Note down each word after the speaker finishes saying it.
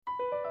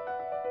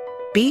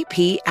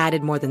BP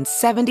added more than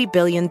 $70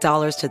 billion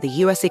to the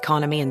U.S.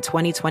 economy in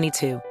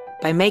 2022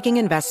 by making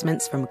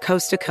investments from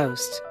coast to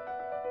coast.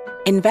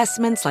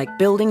 Investments like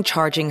building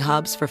charging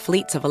hubs for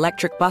fleets of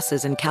electric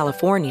buses in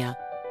California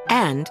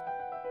and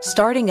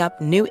starting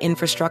up new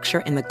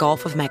infrastructure in the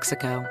Gulf of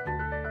Mexico.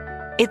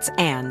 It's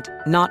and,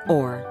 not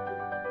or.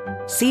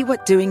 See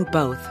what doing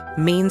both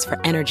means for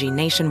energy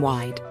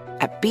nationwide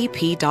at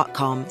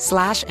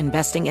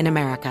bp.com/investing in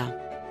America.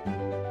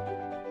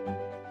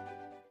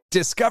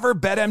 Discover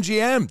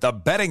BetMGM, the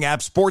betting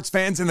app sports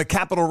fans in the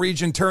capital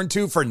region turn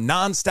to for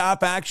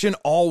nonstop action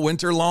all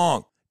winter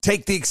long.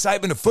 Take the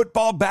excitement of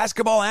football,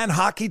 basketball, and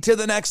hockey to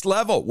the next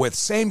level with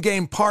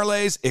same-game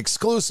parlays,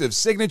 exclusive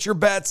signature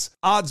bets,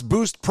 odds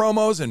boost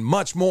promos, and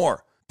much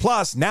more.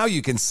 Plus, now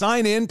you can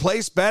sign in,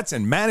 place bets,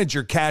 and manage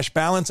your cash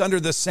balance under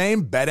the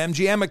same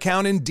BetMGM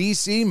account in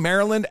D.C.,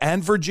 Maryland,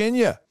 and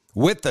Virginia.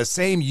 With the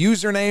same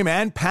username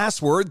and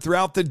password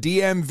throughout the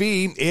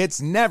DMV, it's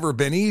never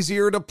been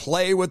easier to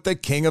play with the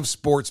king of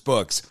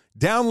sportsbooks.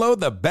 Download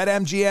the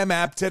BetMGM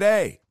app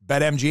today.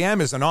 BetMGM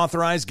is an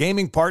authorized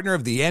gaming partner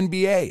of the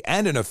NBA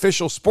and an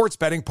official sports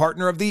betting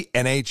partner of the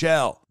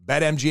NHL.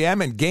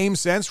 BetMGM and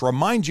GameSense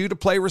remind you to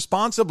play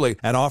responsibly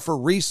and offer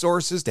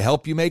resources to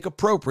help you make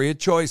appropriate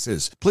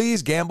choices.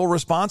 Please gamble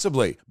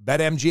responsibly.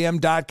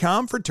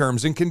 BetMGM.com for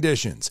terms and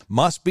conditions.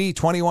 Must be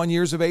 21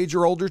 years of age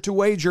or older to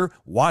wager.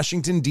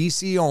 Washington,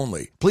 D.C.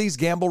 only. Please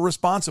gamble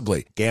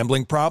responsibly.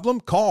 Gambling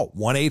problem? Call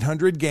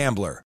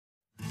 1-800-GAMBLER.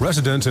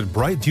 Residents at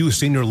Brightview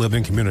Senior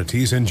Living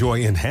Communities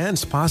enjoy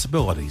enhanced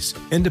possibilities,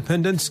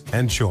 independence,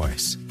 and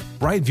choice.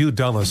 Brightview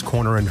Dulles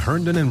Corner in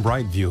Herndon and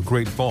Brightview,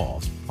 Great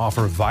Falls,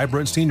 offer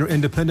vibrant senior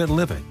independent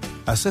living,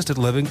 assisted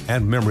living,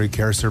 and memory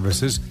care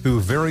services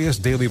through various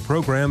daily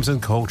programs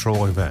and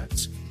cultural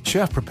events.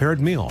 Chef-prepared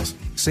meals,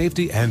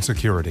 safety and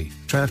security,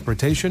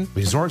 transportation,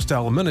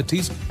 resort-style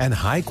amenities, and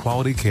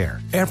high-quality care.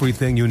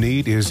 Everything you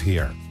need is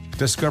here.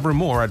 Discover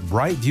more at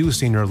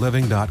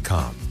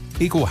brightviewseniorliving.com.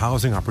 Equal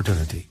housing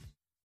opportunity.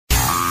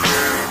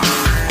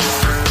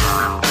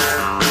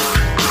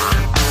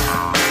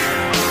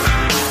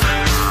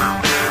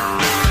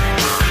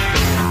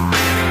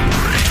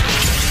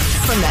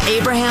 From the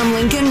Abraham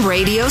Lincoln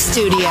Radio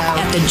Studio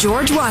at the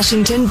George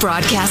Washington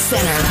Broadcast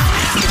Center,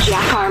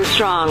 Jack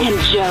Armstrong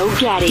and Joe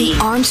Getty. The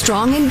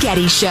Armstrong and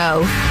Getty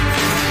Show.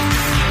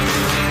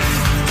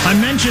 I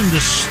mentioned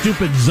the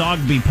stupid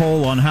Zogby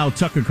poll on how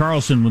Tucker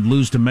Carlson would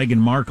lose to Meghan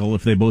Markle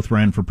if they both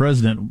ran for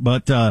president,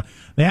 but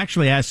they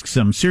actually asked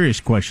some serious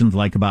questions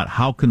like about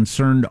how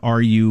concerned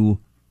are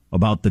you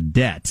about the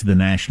debt, the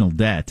national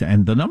debt,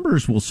 and the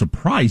numbers will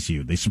surprise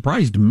you. They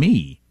surprised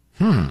me.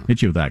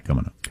 Hit you with that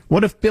coming up.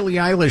 What if Billie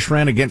Eilish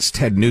ran against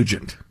Ted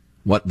Nugent?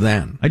 What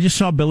then? I just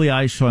saw Billie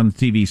Eilish on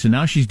TV, so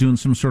now she's doing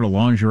some sort of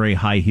lingerie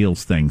high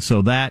heels thing.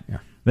 So that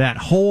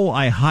whole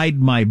I hide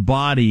my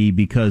body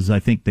because I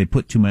think they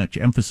put too much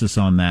emphasis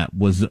on that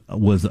was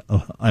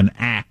an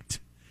act.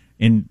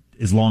 And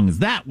as long as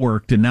that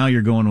worked, and now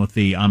you're going with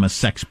the I'm a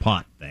sex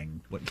pot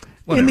thing. Whatever.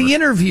 In the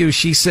interview,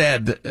 she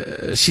said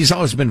she's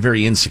always been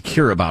very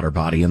insecure about her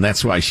body, and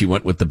that's why she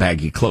went with the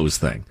baggy clothes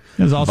thing.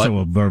 There's also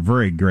a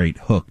very great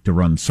hook to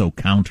run so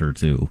counter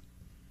to.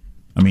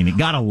 I mean, it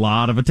got a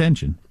lot of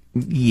attention.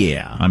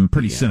 Yeah. I'm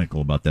pretty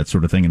cynical about that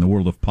sort of thing in the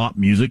world of pop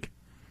music.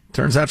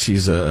 Turns out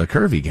she's a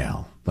curvy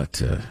gal,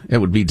 but it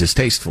would be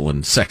distasteful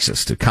and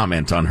sexist to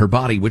comment on her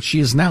body, which she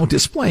is now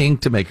displaying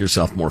to make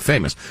herself more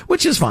famous,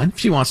 which is fine. If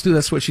she wants to,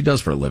 that's what she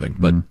does for a living.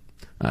 But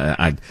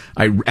I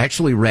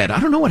actually read, I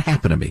don't know what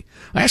happened to me.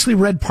 I actually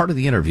read part of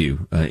the interview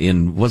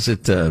in, was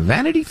it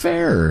Vanity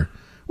Fair or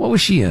what was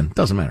she in?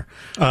 Doesn't matter.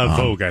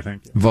 Vogue, I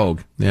think.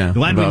 Vogue, yeah.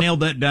 Glad we nailed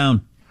that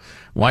down.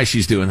 Why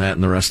she's doing that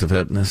and the rest of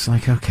it. And it's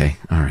like, okay,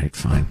 all right,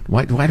 fine.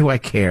 Why do I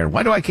care?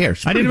 Why do I care?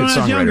 I did when I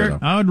was younger.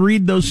 I would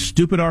read those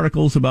stupid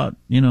articles about,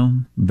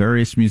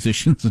 various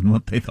musicians and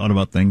what they thought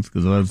about things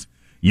because I was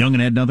young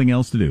and had nothing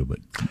else to do. But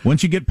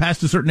once you get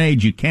past a certain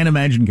age, you can't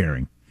imagine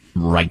caring.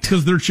 Right.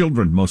 Because they're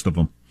children, most of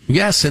them.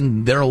 Yes,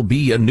 and there'll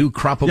be a new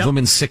crop of them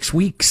in 6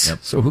 weeks. Yep.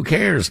 So who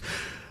cares?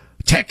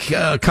 Tech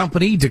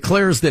company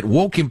declares that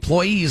woke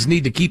employees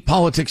need to keep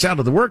politics out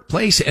of the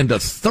workplace, and a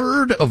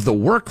third of the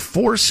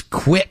workforce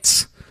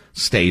quits.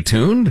 Stay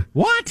tuned.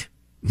 What?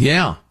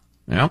 Yeah.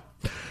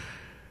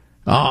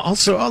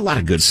 Also, a lot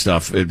of good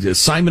stuff.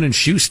 Simon and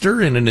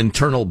Schuster in an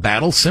internal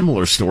battle,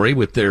 similar story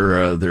with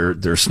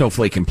their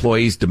Snowflake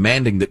employees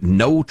demanding that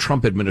no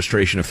Trump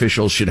administration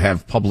officials should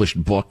have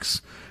published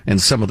books and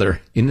some of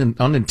their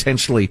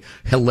unintentionally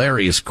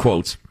hilarious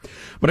quotes.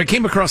 But I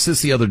came across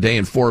this the other day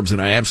in Forbes,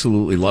 and I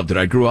absolutely loved it.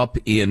 I grew up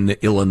in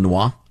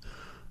Illinois,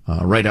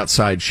 right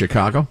outside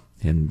Chicago,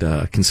 and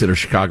consider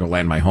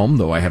Chicagoland my home,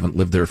 though I haven't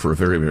lived there for a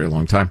very, very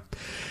long time.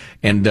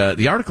 And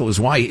the article is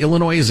Why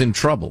Illinois is in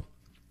Trouble.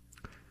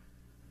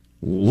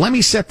 Let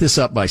me set this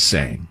up by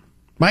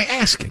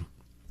asking,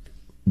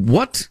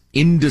 what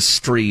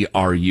industry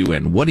are you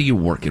in? What do you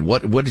work in?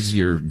 What is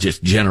your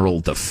just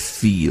the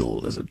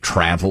field? Is it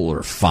travel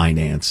or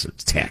finance or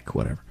tech,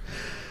 whatever?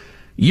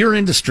 Your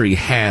industry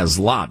has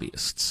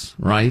lobbyists,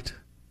 right?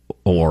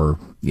 Or,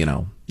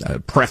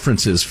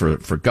 preferences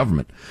for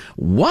government.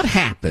 What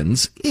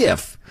happens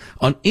if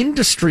an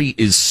industry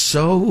is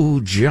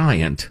so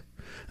giant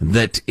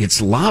that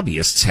its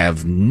lobbyists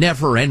have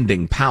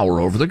never-ending power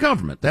over the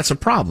government? That's a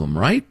problem,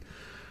 right?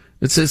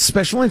 It's a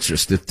special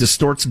interest. It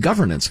distorts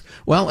governance.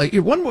 Well,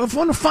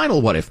 one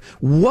final what if.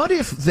 What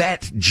if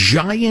that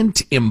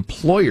giant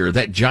employer,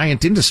 that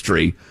giant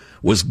industry,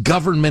 was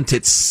government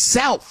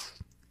itself?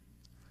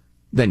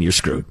 Then you're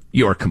screwed.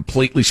 You are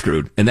completely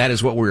screwed. And that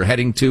is what we're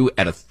heading to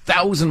at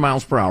 1,000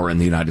 miles per hour in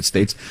the United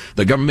States.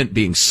 The government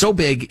being so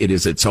big, it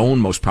is its own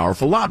most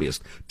powerful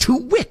lobbyist. To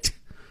wit,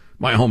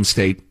 my home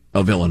state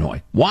of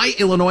Illinois. Why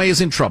Illinois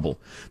is in trouble.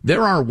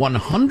 There are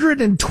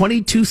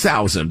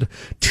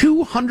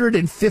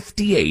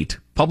 122,258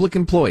 public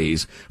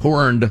employees who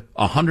earned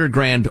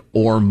 $100,000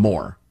 or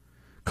more,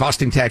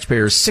 costing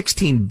taxpayers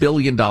 $16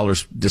 billion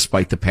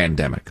despite the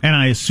pandemic. And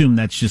I assume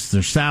that's just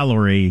their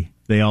salary.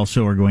 They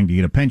also are going to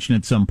get a pension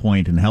at some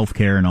point and health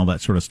care and all that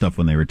sort of stuff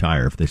when they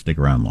retire if they stick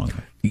around long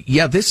enough.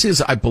 Yeah, this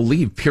is, I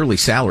believe, purely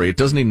salary. It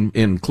doesn't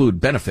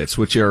include benefits,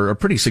 which are a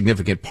pretty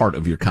significant part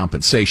of your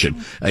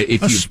compensation.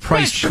 If you've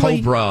priced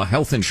Cobra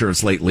health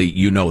insurance lately,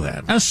 you know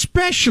that.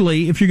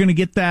 Especially if you're going to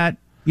get that,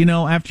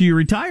 after you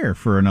retire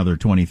for another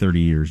 20, 30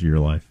 years of your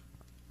life.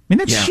 I mean,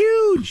 that's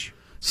huge.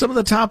 Some of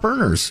the top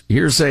earners.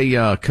 Here's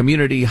a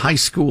community high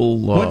school.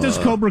 What does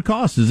Cobra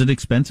cost? Is it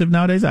expensive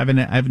nowadays? I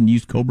haven't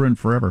used Cobra in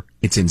forever.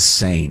 It's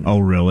insane. Oh,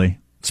 really?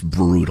 It's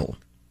brutal.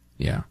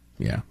 Yeah,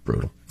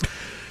 brutal.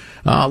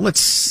 Let's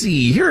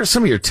see. Here are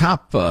some of your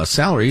top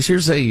salaries.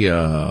 Here's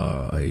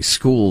a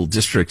school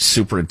district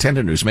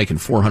superintendent who's making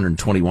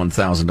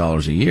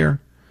 $421,000 a year.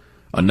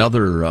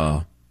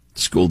 Another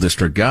school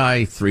district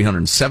guy,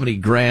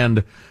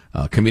 $370,000.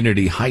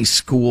 Community high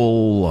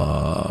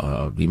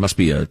school, he must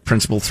be a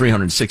principal,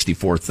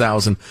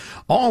 $364,000.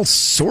 All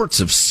sorts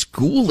of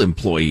school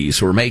employees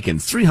who are making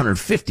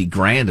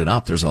 $350,000 and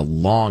up. There's a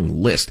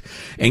long list.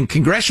 And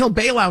congressional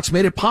bailouts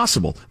made it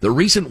possible. The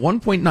recent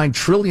 $1.9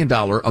 trillion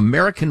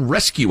American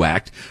Rescue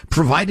Act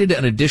provided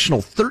an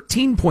additional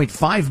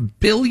 $13.5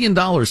 billion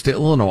to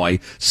Illinois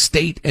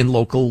state and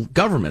local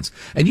governments.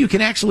 And you can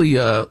actually,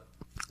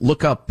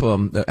 look up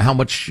how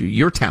much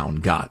your town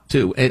got,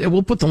 too. And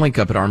we'll put the link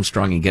up at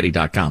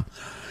ArmstrongandGetty.com.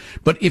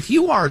 But if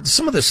you are,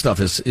 some of this stuff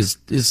is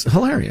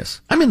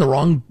hilarious. I'm in the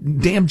wrong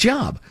damn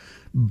job.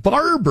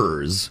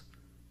 Barbers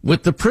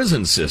with the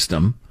prison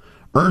system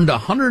earned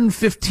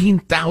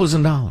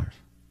 $115,000.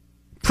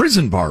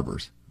 Prison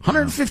barbers,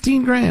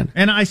 $115,000.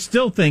 And I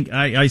still think,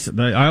 I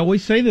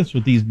always say this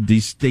with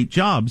these state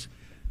jobs,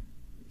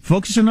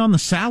 focusing on the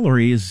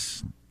salary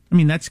is,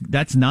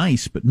 that's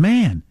nice, but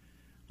man,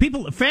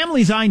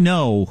 families I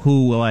know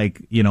who,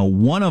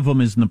 one of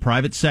them is in the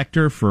private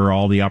sector for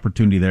all the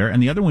opportunity there,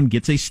 and the other one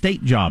gets a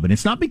state job. And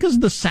it's not because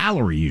of the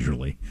salary,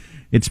 usually.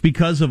 It's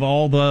because of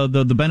all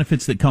the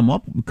benefits that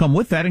come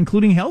with that,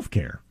 including health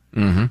care.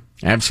 Mm-hmm.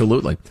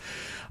 Absolutely.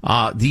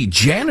 The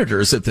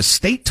janitors at the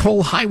State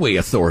Toll Highway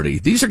Authority,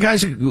 these are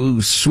guys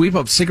who sweep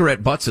up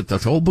cigarette butts at the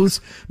toll booths,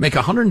 make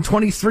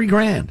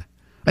 $123,000.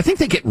 I think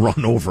they get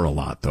run over a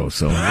lot, though,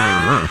 so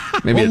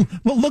maybe.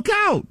 Well, look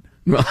out.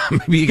 Well,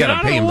 maybe you got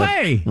to pay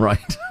them.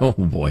 Right. Oh,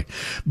 boy.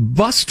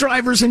 Bus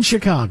drivers in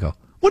Chicago.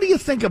 What do you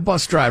think a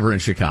bus driver in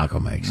Chicago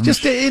makes?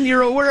 Just in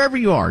your, wherever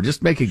you are,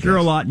 just make a guess. Sure,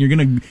 a lot.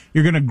 And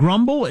you're gonna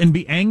grumble and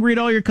be angry at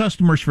all your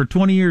customers for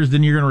 20 years.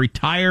 Then you're going to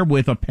retire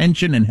with a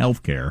pension and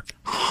health care.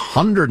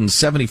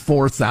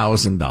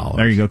 $174,000.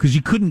 There you go. Because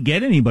you couldn't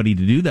get anybody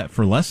to do that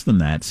for less than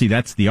that. See,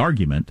 that's the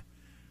argument,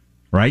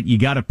 right? You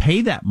got to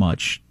pay that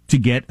much to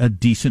get a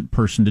decent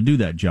person to do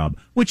that job,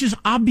 which is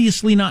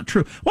obviously not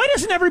true. Why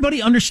doesn't everybody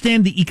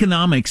understand the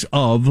economics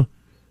of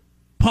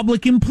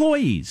public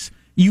employees?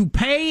 You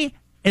pay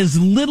as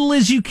little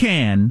as you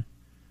can.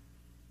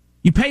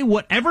 You pay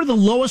whatever the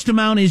lowest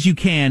amount is you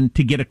can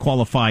to get a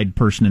qualified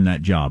person in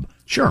that job.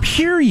 Sure.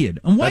 Period.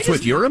 And that's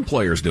what your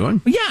employer's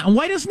doing. Yeah, and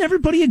why doesn't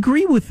everybody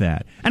agree with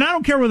that? And I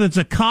don't care whether it's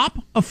a cop,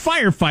 a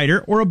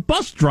firefighter, or a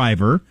bus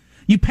driver.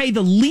 You pay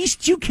the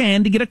least you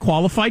can to get a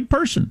qualified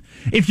person.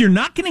 If you're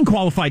not getting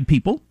qualified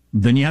people,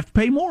 then you have to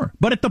pay more.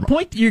 But at the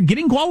point that you're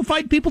getting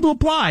qualified people to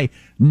apply,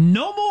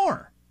 no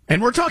more.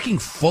 And we're talking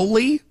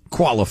fully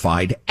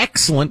qualified,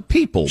 excellent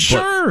people.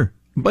 Sure.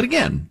 But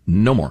again,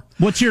 no more.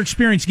 What's your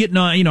experience getting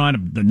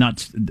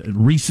not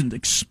recent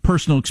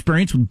personal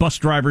experience with bus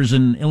drivers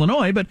in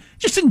Illinois, but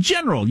just in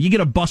general, you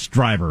get a bus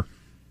driver.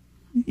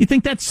 You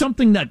think that's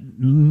something that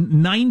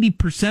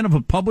 90% of the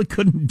public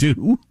couldn't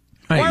do?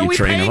 Why are we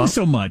paying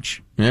so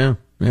much? Yeah.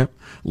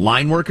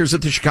 Line workers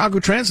at the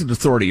Chicago Transit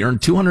Authority earned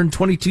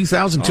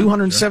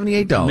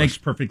 $222,278. Makes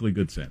perfectly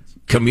good sense.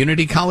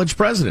 Community college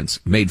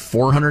presidents made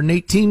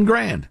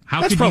 $418,000.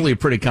 That's probably a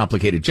pretty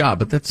complicated job,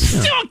 but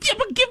that's. Yeah,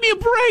 but give me a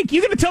break.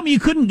 You're going to tell me you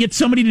couldn't get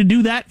somebody to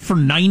do that for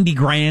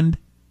 $90,000?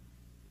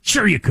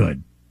 Sure, you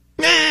could.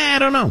 I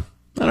don't know.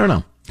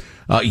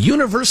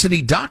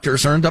 University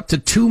doctors earned up to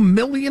 $2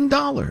 million.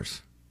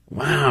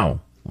 Wow,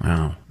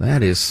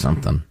 that is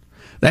something.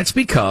 That's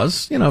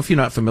because, if you're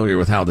not familiar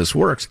with how this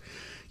works,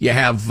 you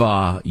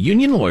have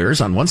union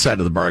lawyers on one side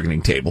of the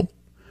bargaining table,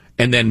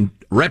 and then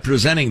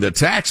representing the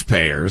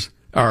taxpayers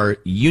are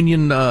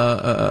union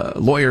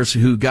lawyers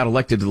who got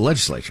elected to the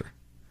legislature.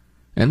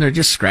 And they're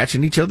just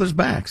scratching each other's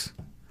backs.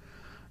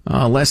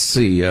 Let's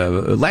see.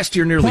 Last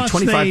year, nearly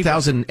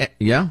 25,000.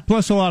 Yeah.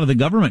 Plus, a lot of the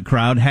government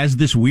crowd has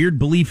this weird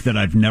belief that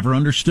I've never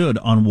understood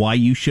on why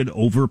you should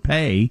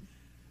overpay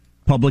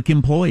public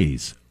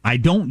employees. I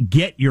don't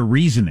get your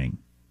reasoning.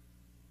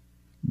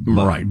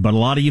 Right. But a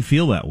lot of you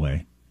feel that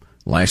way.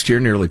 Last year,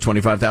 nearly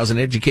 25,000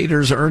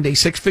 educators earned a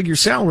six-figure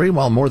salary,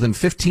 while more than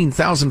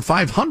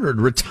 15,500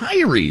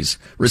 retirees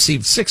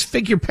received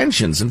six-figure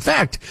pensions. In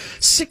fact,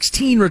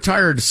 16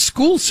 retired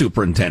school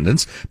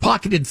superintendents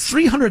pocketed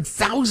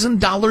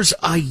 $300,000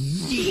 a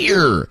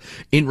year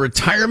in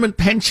retirement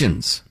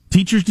pensions.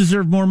 Teachers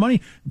deserve more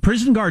money.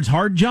 Prison guards,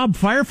 hard job.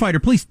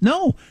 Firefighter, police.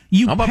 No.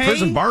 How about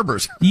prison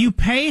barbers? You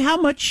pay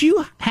how much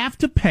you have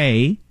to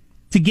pay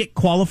to get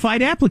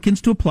qualified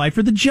applicants to apply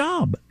for the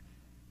job.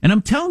 And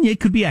I'm telling you,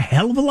 it could be a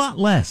hell of a lot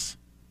less.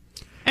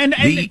 And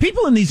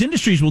people in these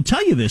industries will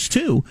tell you this,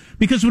 too,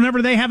 because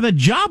whenever they have the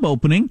job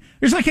opening,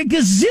 there's like a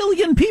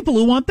gazillion people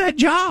who want that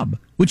job,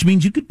 which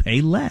means you could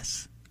pay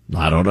less.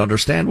 I don't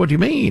understand what you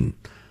mean.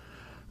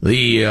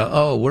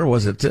 Where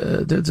was it?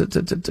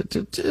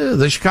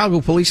 The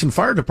Chicago Police and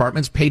Fire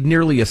Departments paid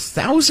nearly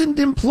 1,000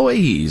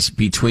 employees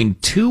between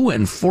 $200,000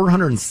 and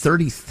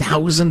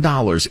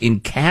 $430,000 in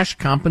cash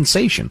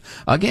compensation.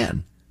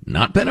 Again,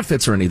 not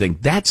benefits or anything.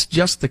 That's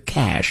just the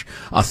cash.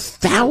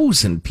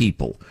 1,000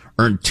 people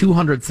earned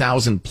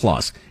 $200,000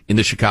 plus in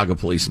the Chicago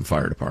Police and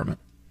Fire Department.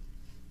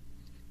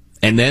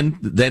 And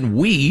then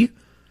we,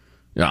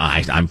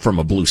 I'm from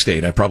a blue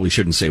state. I probably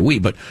shouldn't say we,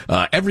 but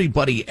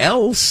everybody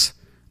else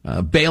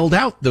bailed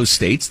out those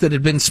states that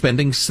had been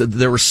spending.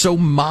 They were so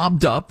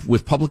mobbed up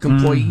with public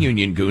employee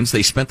union goons,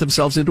 they spent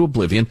themselves into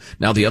oblivion.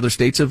 Now the other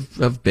states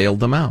have bailed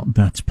them out.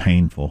 That's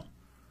painful.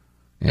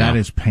 Yeah. That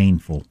is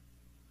painful.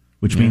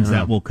 Which means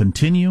that will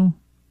continue.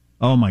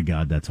 Oh, my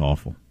God, that's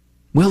awful.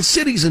 Well,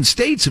 cities and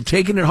states have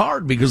taken it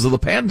hard because of the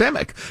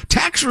pandemic.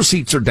 Tax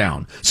receipts are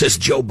down, says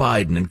Joe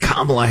Biden and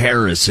Kamala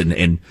Harris and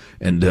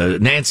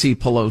Nancy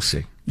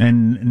Pelosi.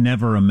 And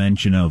never a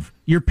mention of,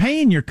 you're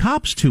paying your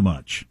cops too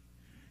much.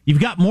 You've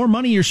got more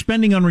money you're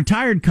spending on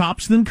retired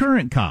cops than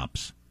current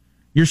cops.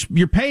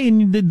 You're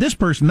paying this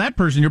person, that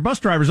person, your bus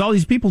drivers, all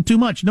these people too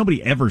much.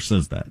 Nobody ever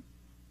says that.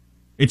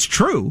 It's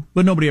true,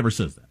 but nobody ever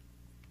says that.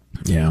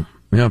 Yeah.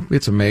 Yeah,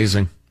 it's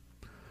amazing.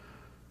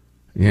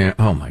 Yeah,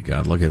 oh my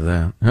God, look at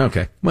that.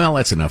 Okay, well,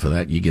 that's enough of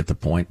that. You get the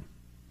point.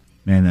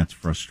 Man, that's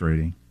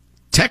frustrating.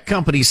 Tech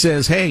company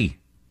says, hey,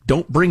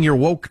 don't bring your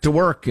woke to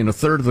work, and a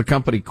third of the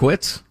company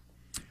quits.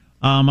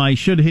 I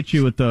should hit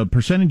you with the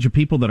percentage of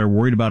people that are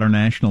worried about our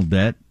national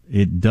debt.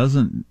 It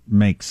doesn't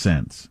make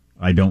sense.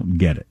 I don't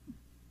get it.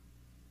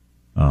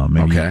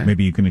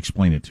 Maybe you can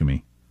explain it to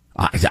me.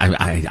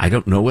 I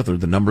don't know whether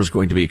the number is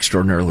going to be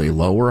extraordinarily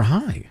low or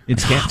high. I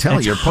can't tell.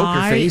 Your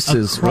poker face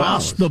is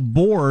across the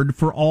board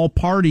for all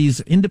parties,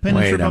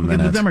 independents,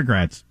 Republicans, and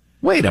Democrats.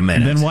 Wait a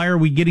minute. And then why are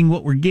we getting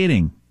what we're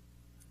getting?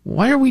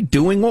 Why are we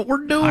doing what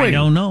we're doing? I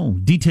don't know.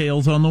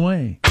 Details on the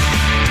way.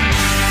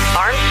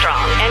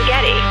 Armstrong and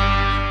Getty.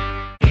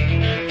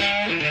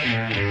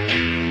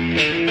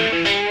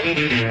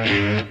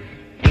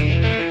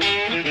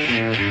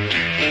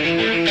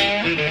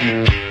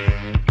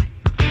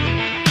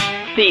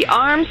 The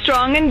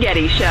Armstrong and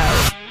Getty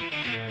Show.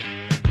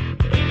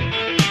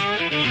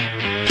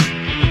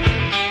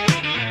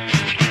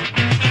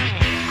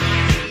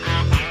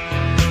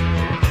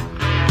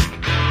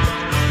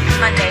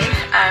 Monday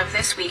of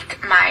this week,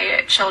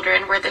 my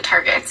children were the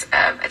targets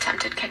of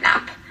attempted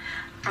kidnap,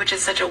 which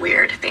is such a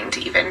weird thing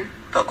to even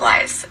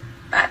vocalize,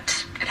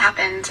 but it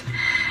happened.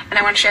 And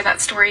I want to share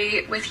that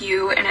story with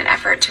you in an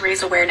effort to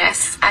raise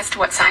awareness as to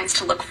what signs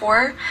to look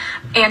for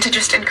and to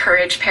just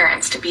encourage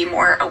parents to be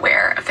more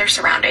aware of their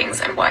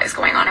surroundings and what is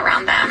going on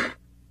around them.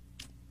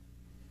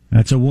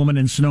 That's a woman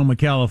in Sonoma,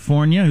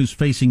 California, who's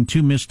facing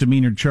 2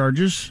 misdemeanor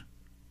charges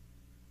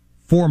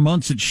 4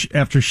 months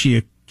after she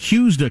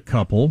accused a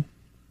couple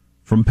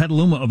from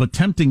Petaluma of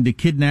attempting to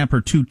kidnap her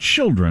 2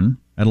 children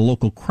at a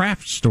local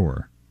craft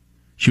store.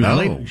 She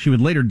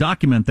would later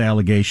document the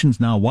allegations,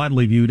 now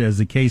widely viewed as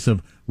a case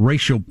of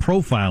racial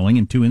profiling,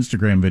 in 2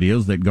 Instagram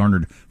videos that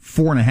garnered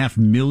 4.5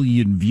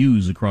 million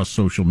views across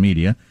social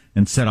media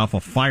and set off a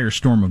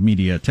firestorm of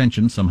media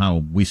attention.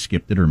 Somehow we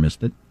skipped it or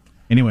missed it.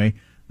 Anyway,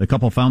 the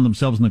couple found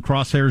themselves in the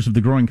crosshairs of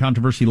the growing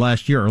controversy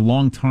last year, are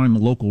longtime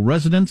local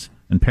residents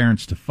and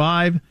parents to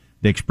 5.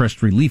 They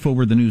expressed relief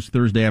over the news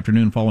Thursday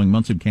afternoon following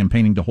months of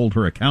campaigning to hold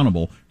her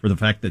accountable for the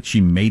fact that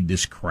she made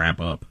this crap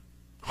up.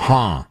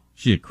 Huh.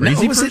 She a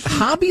crazy was person? It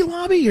Hobby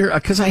Lobby?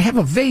 Because I have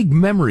a vague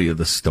memory of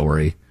the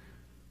story.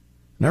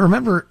 And I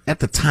remember at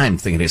the time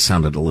thinking it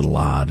sounded a little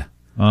odd.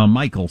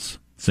 Michaels,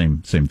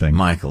 same thing.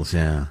 Michaels,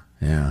 yeah.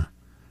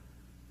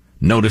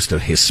 Noticed a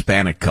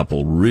Hispanic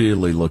couple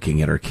really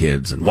looking at her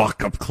kids and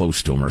walk up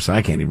close to them, or so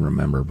I can't even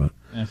remember. But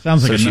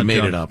sounds like she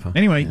made it up. Huh?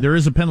 Anyway, there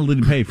is a penalty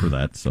to pay for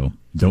that, so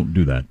don't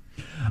do that.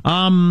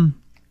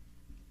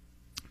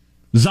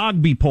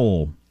 Zogby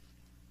poll: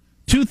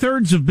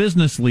 2/3 of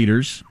business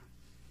leaders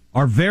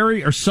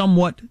are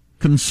somewhat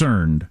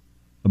concerned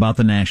about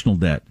the national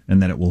debt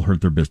and that it will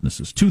hurt their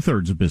businesses.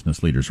 2/3 of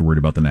business leaders are worried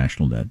about the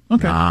national debt.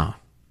 Okay.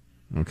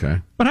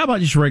 Okay. But how about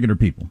just regular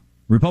people?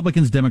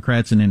 Republicans,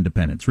 Democrats, and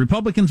independents.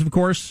 Republicans, of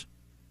course,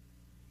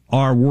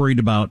 are worried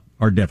about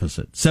our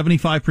deficit.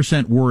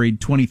 75% worried,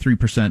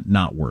 23%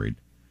 not worried.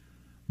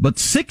 But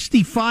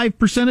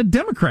 65% of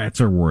Democrats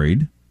are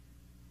worried,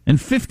 and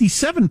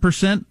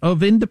 57%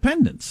 of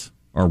independents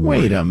are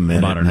worried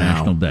about our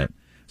national debt.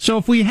 So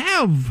if we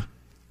have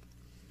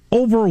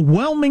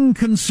overwhelming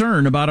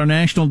concern about our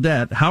national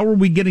debt, how are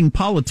we getting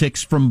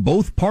politics from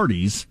both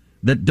parties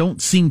that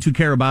don't seem to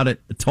care about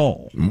it at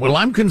all? Well,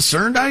 I'm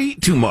concerned I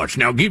eat too much.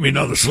 Now give me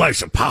another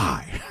slice of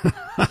pie.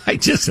 All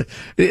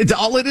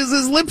it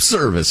is lip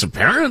service,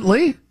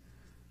 apparently.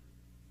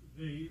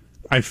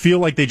 I feel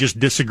like they just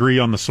disagree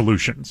on the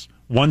solutions.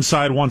 One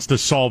side wants to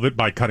solve it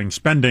by cutting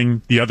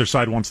spending. The other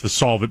side wants to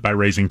solve it by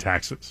raising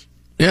taxes.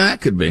 Yeah,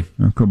 that could be.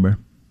 That could be.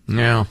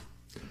 Yeah.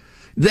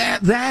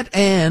 That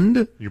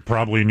and you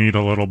probably need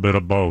a little bit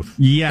of both.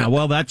 Yeah,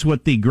 well, that's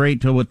what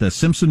with the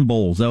Simpson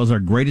Bowls, that was our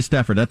greatest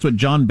effort. That's what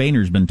John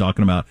Boehner's been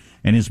talking about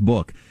in his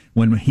book.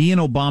 When he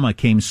and Obama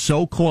came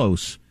so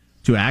close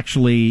to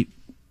actually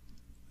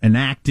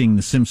enacting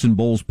the Simpson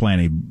Bowls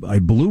plan, a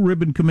blue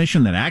ribbon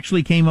commission that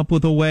actually came up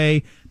with a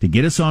way to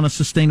get us on a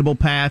sustainable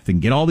path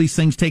and get all these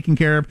things taken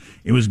care of.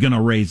 It was going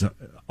to raise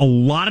a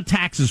lot of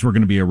taxes were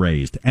going to be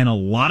erased, and a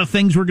lot of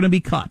things were going to be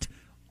cut.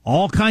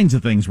 All kinds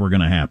of things were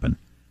going to happen.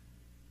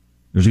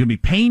 There's going to be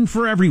pain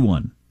for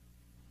everyone,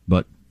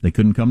 but they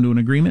couldn't come to an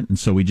agreement, and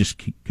so we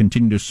just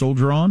continue to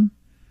soldier on,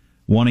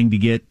 wanting to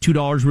get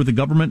 $2 worth of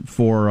government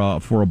for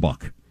a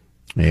buck.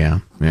 Yeah.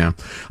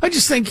 I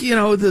just think,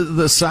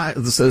 the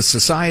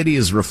society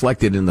is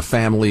reflected in the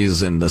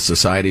families, and the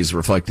society is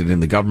reflected in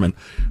the government.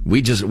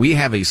 We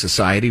have a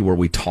society where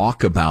we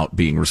talk about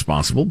being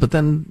responsible, but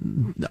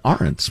then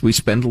aren't. We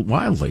spend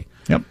wildly.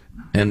 Yep.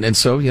 And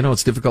so,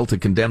 it's difficult to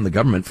condemn the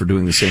government for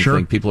doing the same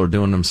thing people are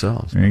doing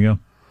themselves. There you go.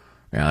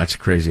 Yeah, that's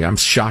crazy. I'm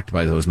shocked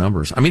by those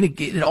numbers. I mean,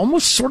 it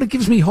almost sort of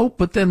gives me hope,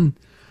 but then,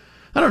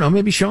 I don't know,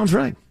 maybe Sean's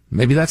right.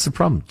 Maybe that's the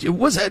problem.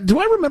 Do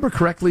I remember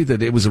correctly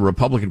that it was a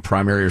Republican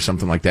primary or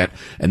something like that,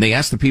 and they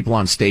asked the people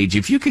on stage,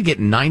 if you could get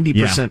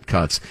 90%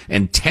 cuts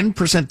and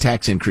 10%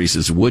 tax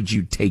increases, would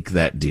you take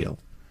that deal?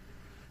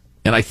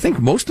 And I think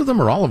most of them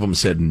or all of them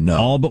said no.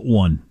 All but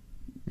one.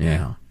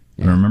 Yeah.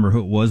 I don't remember who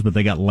it was, but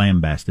they got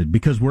lambasted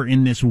because we're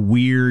in this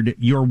weird,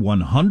 you're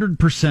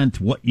 100%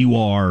 what you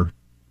are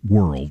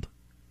world.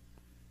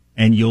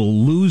 And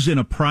you'll lose in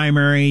a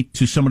primary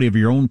to somebody of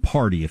your own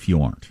party if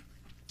you aren't.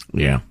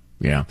 Yeah.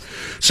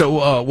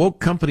 So, woke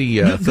company,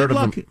 third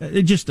luck, of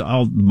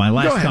them. My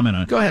last comment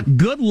on it. Go ahead.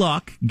 Good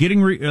luck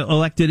getting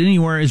elected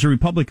anywhere as a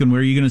Republican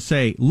where you're going to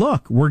say,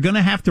 look, we're going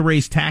to have to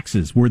raise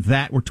taxes. We're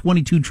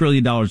 $22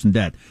 trillion in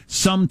debt.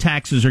 Some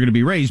taxes are going to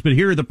be raised, but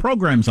here are the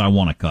programs I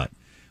want to cut.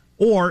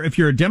 Or if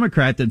you're a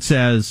Democrat that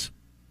says,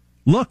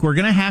 look, we're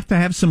going to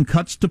have some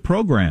cuts to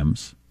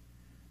programs.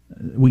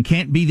 We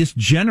can't be this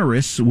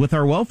generous with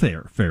our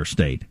welfare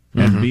state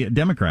and be a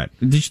Democrat.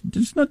 There's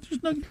no,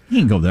 you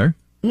can't go there.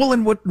 Well,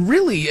 and what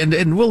really,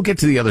 and we'll get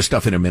to the other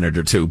stuff in a minute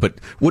or two, but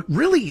what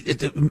really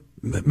it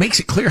makes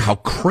it clear how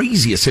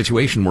crazy a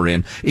situation we're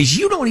in is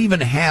you don't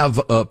even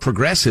have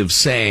progressives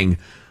saying,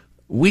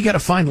 we got to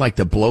find like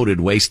the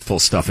bloated, wasteful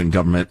stuff in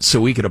government so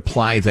we could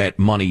apply that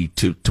money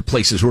to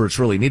places where it's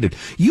really needed.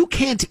 You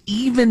can't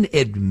even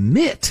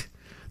admit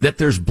that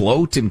there's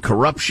bloat and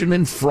corruption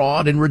and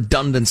fraud and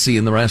redundancy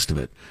and the rest of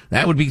it.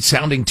 That would be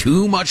sounding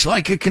too much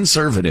like a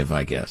conservative,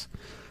 I guess.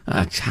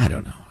 I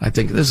don't know. I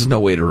think this is no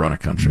way to run a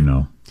country.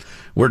 No.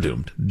 We're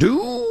doomed.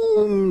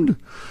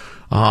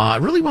 I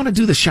really want to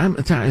do the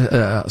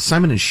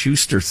Simon &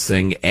 Schuster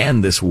thing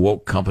and this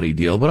woke company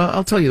deal, but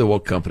I'll tell you the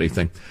woke company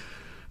thing.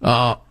 We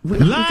got 1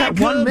 minute.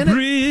 Like a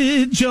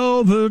bridge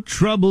over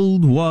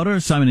troubled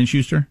water. Simon &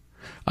 Schuster?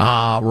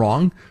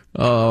 Wrong.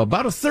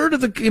 About a third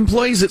of the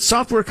employees at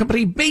software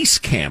company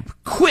Basecamp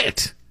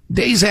quit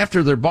days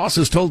after their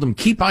bosses told them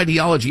keep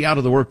ideology out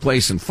of the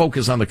workplace and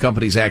focus on the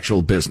company's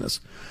actual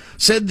business.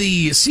 Said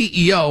the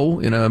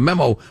CEO in a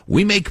memo,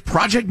 we make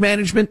project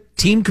management,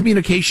 team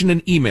communication,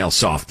 and email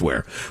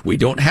software. We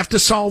don't have to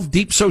solve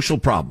deep social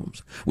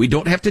problems. We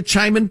don't have to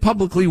chime in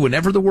publicly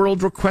whenever the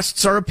world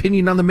requests our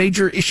opinion on the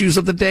major issues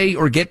of the day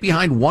or get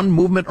behind one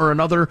movement or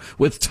another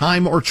with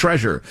time or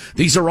treasure.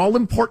 These are all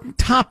important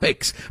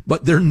topics,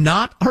 but they're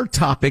not our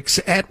topics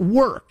at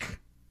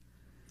work.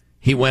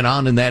 He went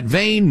on in that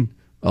vein.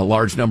 A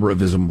large number of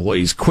his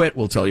employees quit.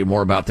 We'll tell you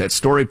more about that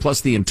story, plus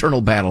the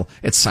internal battle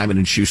at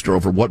Simon & Schuster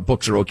over what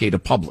books are okay to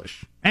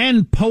publish.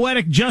 And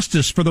poetic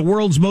justice for the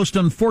world's most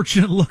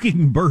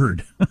unfortunate-looking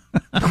bird.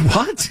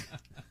 What?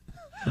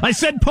 I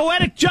said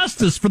poetic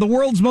justice for the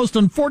world's most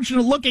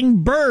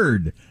unfortunate-looking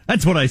bird.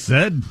 That's what I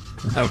said.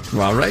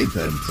 All right,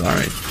 then. All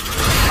right.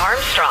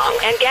 Armstrong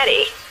and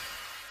Getty.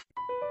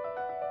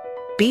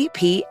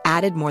 BP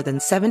added more than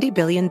 $70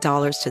 billion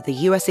to the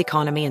U.S.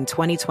 economy in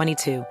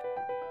 2022.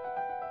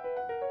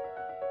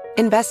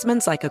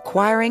 Investments like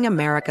acquiring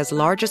America's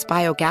largest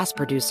biogas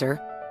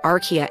producer,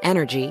 Archaea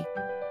Energy,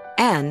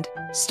 and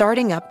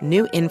starting up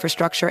new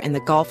infrastructure in the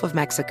Gulf of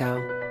Mexico.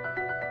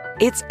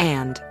 It's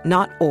and,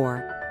 not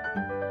or.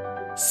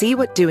 See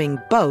what doing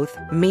both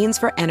means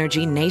for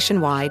energy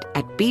nationwide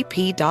at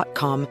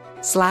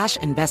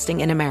bp.com/investing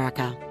in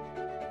America.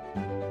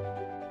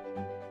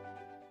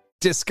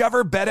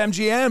 Discover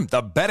BetMGM,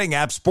 the betting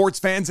app sports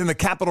fans in the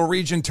capital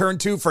region turn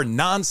to for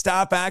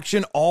nonstop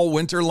action all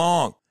winter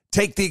long.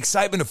 Take the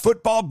excitement of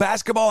football,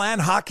 basketball,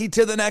 and hockey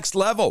to the next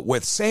level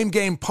with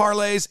same-game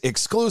parlays,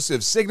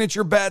 exclusive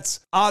signature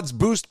bets, odds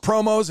boost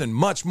promos, and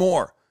much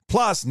more.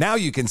 Plus, now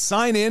you can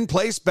sign in,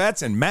 place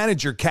bets, and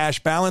manage your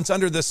cash balance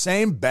under the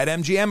same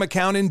BetMGM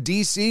account in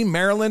D.C.,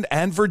 Maryland,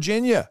 and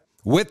Virginia.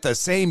 With the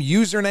same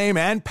username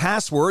and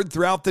password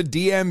throughout the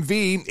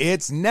DMV,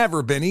 it's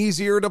never been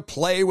easier to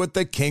play with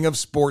the king of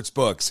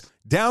sportsbooks.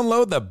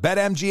 Download the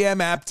BetMGM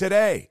app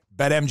today.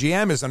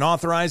 BetMGM is an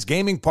authorized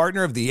gaming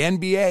partner of the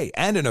NBA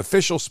and an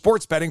official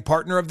sports betting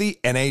partner of the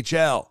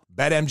NHL.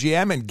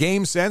 BetMGM and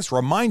GameSense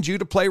remind you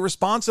to play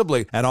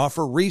responsibly and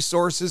offer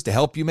resources to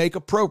help you make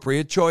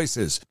appropriate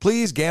choices.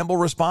 Please gamble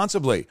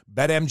responsibly.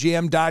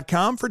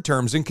 BetMGM.com for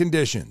terms and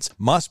conditions.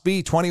 Must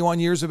be 21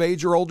 years of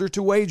age or older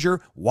to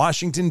wager.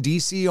 Washington,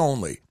 D.C.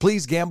 only.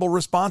 Please gamble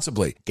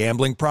responsibly.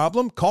 Gambling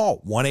problem?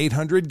 Call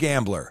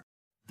 1-800-GAMBLER.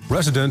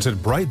 Residents at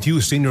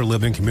Brightview Senior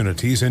Living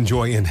Communities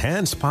enjoy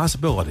enhanced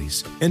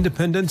possibilities,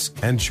 independence,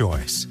 and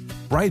choice.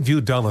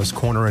 Brightview Dulles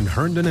Corner in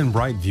Herndon and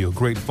Brightview,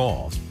 Great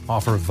Falls,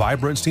 offer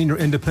vibrant senior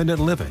independent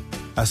living,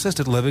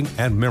 assisted living,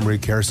 and memory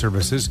care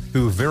services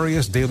through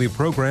various daily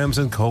programs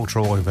and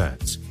cultural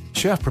events.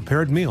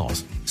 Chef-prepared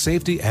meals,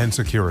 safety and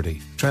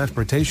security,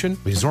 transportation,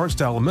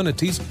 resort-style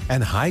amenities,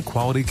 and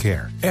high-quality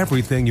care.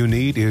 Everything you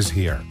need is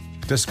here.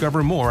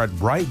 Discover more at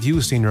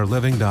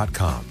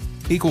brightviewseniorliving.com.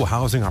 Equal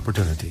housing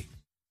opportunity.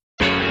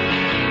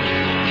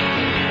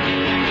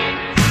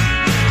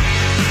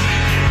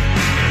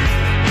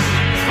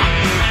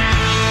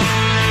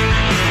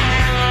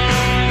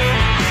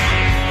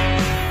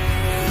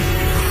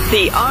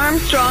 The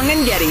Armstrong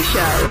and Getty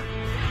Show.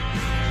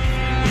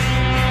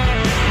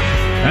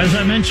 As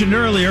I mentioned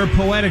earlier,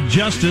 poetic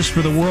justice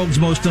for the world's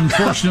most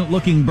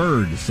unfortunate-looking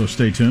bird. So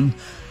stay tuned.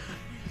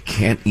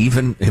 Can't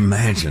even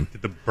imagine.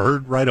 Did the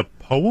bird write a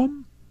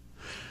poem?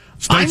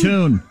 Stay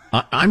tuned.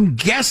 I'm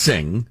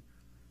guessing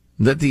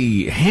that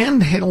the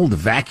handheld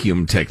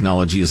vacuum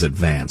technology has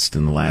advanced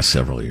in the last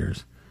several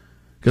years.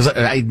 Because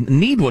I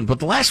need one, but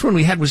the last one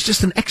we had was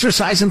just an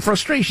exercise in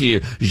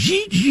frustration.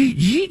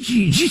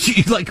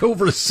 Like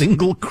over a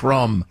single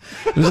crumb.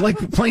 It was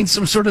like playing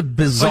some sort of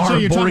bizarre,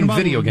 boring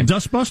video game.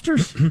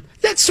 Dustbusters?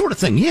 That sort of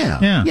thing,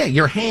 yeah. Yeah,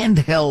 your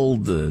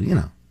handheld,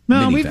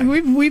 No,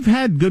 we've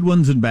had good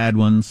ones and bad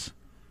ones.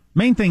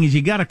 Main thing is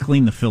you got to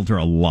clean the filter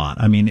a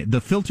lot. I mean,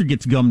 the filter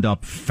gets gummed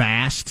up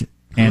fast.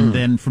 And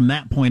then from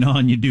that point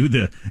on, you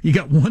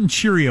got one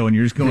Cheerio and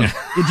you're just going,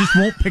 it just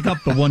won't pick up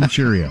the one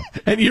Cheerio.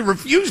 And you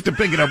refuse to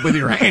pick it up with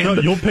your hand. No,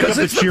 you'll pick up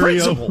the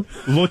Cheerio,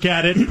 look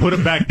at it, put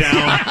it back down.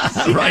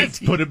 Right.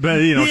 Put it,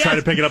 try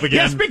to pick it up again.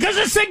 Yes, because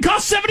this thing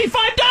costs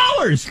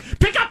 $75.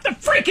 Pick up the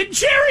freaking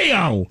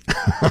Cheerio.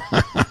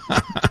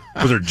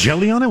 Was there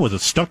jelly on it? Was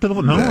it stuck to the...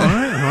 No, all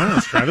right,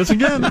 let's try this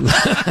again. We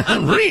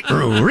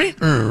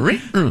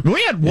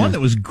had one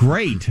that was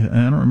great. I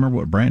don't remember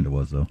what brand it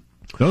was, though.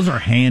 Those are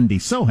handy,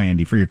 so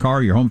handy for your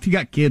car, your home. If you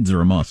got kids, they're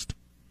a must.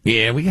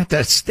 Yeah, we got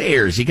the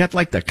stairs. You got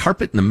like the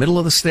carpet in the middle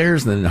of the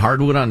stairs and then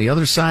hardwood on the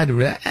other side.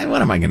 What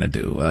am I going to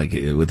do? Like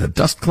with a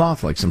dust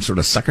cloth, like some sort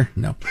of sucker?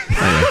 No.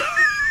 Anyway.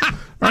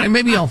 All right,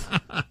 maybe I'll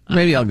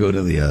go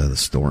to the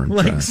store and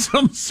try.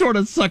 Some sort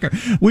of sucker.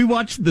 We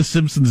watched the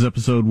Simpsons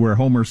episode where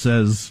Homer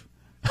says,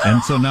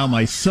 and so now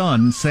my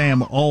son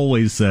Sam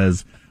always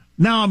says,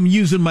 now I'm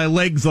using my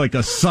legs like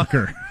a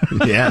sucker.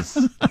 Yes.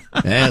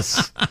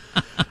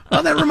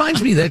 Well, that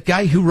reminds me, that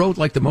guy who wrote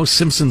like the most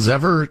Simpsons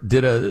ever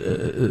did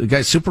a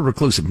guy's super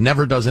reclusive,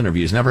 never does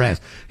interviews, never has.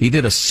 He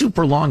did a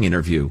super long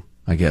interview,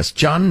 I guess.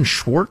 John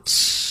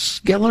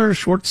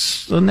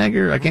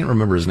Schwarzenegger, I can't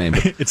remember his name.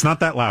 It's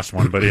not that last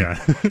one, but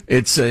yeah.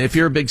 It's if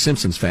you're a big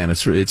Simpsons fan,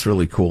 it's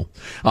really cool.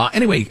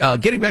 Anyway,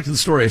 getting back to the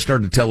story I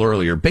started to tell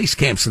earlier,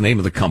 Basecamp's the name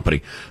of the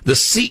company. The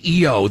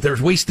CEO, they're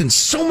wasting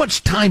so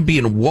much time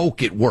being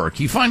woke at work.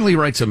 He finally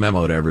writes a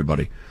memo to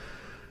everybody.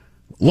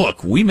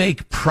 Look, we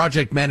make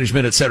project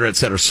management, et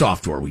cetera,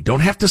 software. We don't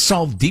have to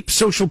solve deep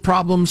social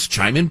problems,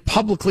 chime in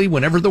publicly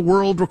whenever the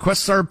world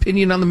requests our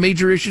opinion on the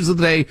major issues of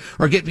the day,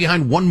 or get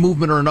behind one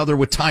movement or another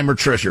with time or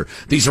treasure.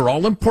 These are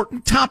all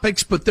important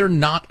topics, but they're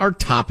not our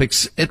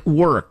topics at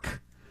work.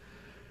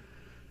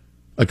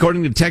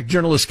 According to tech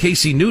journalist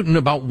Casey Newton,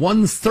 about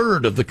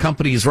 1/3 of the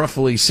company's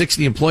roughly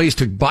 60 employees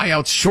took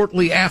buyouts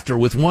shortly after,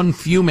 with one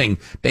fuming.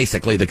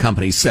 Basically, the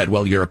company said,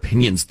 well, your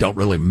opinions don't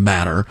really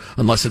matter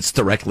unless it's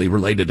directly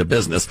related to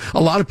business.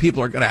 A lot of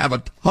people are going to have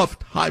a tough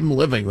time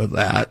living with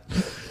that.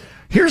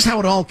 Here's how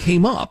it all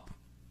came up.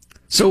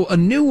 So a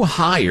new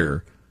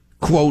hire,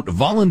 quote,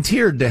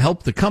 volunteered to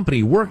help the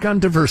company work on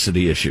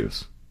diversity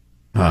issues.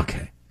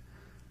 Okay.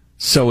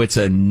 So it's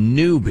a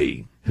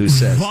newbie who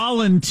says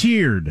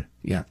volunteered.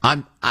 Yeah,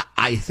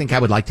 I think I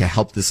would like to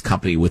help this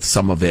company with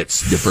some of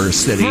its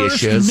diversity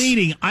issues. First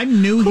meeting.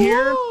 I'm new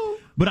here,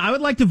 but I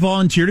would like to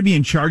volunteer to be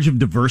in charge of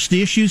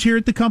diversity issues here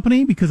at the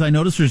company because I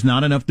notice there's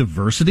not enough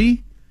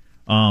diversity.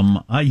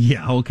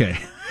 Yeah, okay.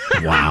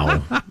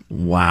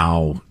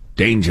 Wow.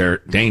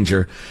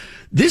 Danger.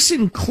 This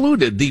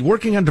included, the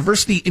working on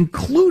diversity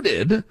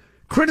included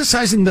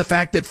criticizing the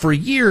fact that for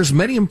years,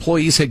 many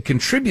employees had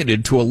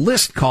contributed to a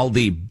list called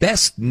the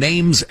Best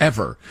Names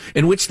Ever,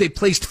 in which they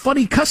placed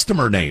funny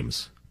customer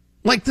names.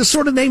 Like the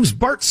sort of names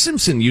Bart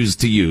Simpson used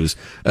to use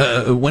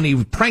when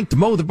he pranked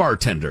Mo the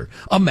bartender.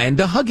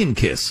 Amanda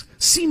Hugginkiss,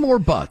 Seymour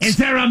Butts. Is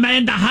there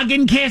Amanda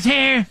Hugginkiss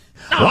here?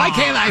 Why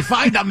can't I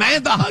find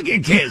Amanda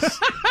Hugginkiss?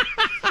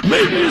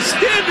 Maybe the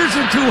standards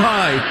are too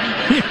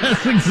high.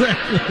 Yes,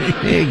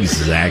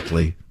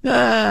 exactly.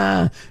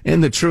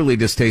 And the truly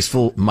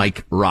distasteful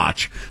Mike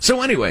Roch.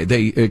 So anyway,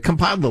 they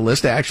compiled the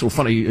list of actual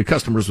funny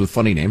customers with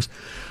funny names.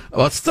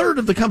 A third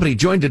of the company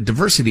joined a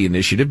diversity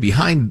initiative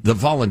behind the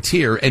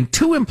volunteer, and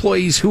 2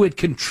 employees who had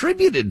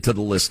contributed to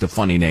the list of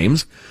funny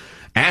names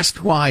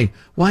asked why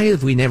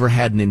have we never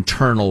had an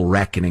internal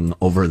reckoning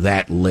over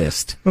that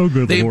list? Oh,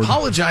 good They Lord.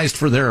 apologized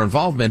for their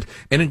involvement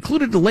and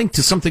included a link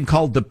to something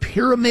called the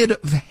Pyramid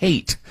of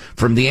Hate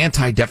from the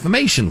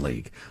Anti-Defamation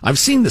League. I've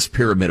seen this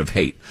Pyramid of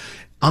Hate.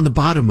 On the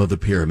bottom of the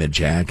pyramid,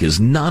 Jack, is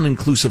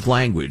non-inclusive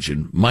language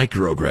and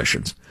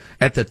microaggressions.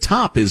 At the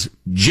top is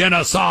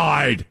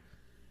genocide.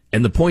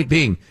 And the point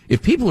being,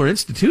 if people or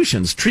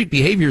institutions treat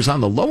behaviors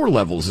on the lower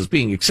levels as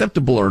being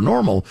acceptable or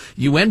normal,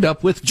 you end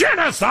up with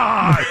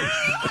genocide.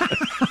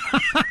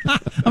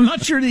 I'm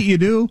not sure that you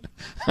do.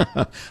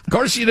 Of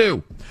course you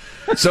do.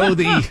 So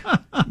the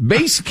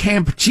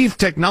Basecamp chief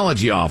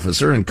technology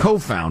officer and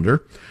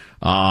co-founder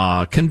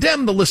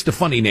condemned the list of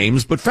funny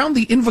names, but found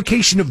the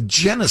invocation of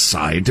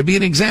genocide to be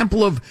an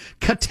example of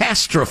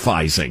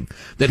catastrophizing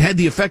that had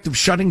the effect of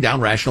shutting down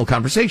rational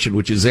conversation,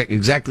 which is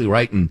exactly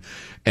right.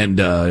 And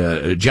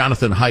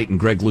Jonathan Haidt and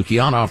Greg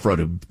Lukianoff wrote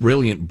a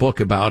brilliant book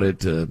about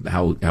it,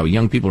 how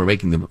young people are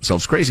making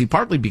themselves crazy,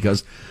 partly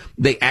because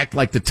they act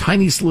like the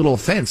tiniest little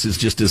offense is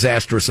just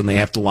disastrous and they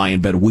have to lie in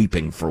bed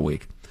weeping for a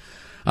week.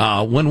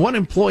 When one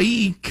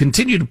employee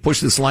continued to push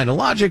this line of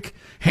logic,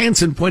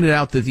 Hansen pointed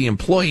out that the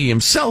employee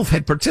himself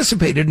had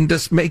participated in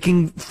just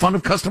making fun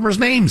of customers'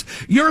 names.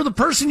 You're the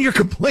person you're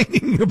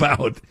complaining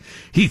about,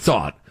 he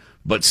thought.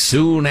 But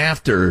soon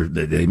after,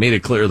 they made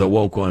it clear, the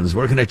woke ones,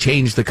 we're going to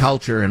change the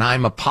culture, and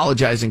I'm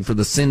apologizing for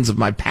the sins of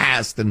my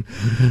past, and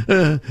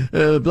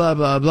blah,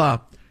 blah, blah.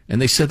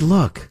 And they said,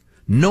 look,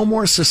 no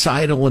more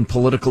societal and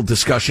political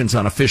discussions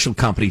on official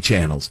company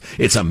channels.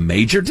 It's a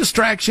major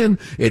distraction.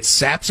 It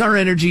saps our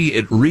energy.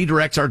 It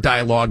redirects our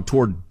dialogue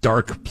toward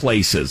dark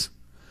places.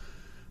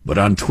 But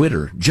on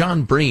Twitter,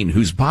 John Breen,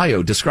 whose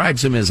bio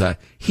describes him as a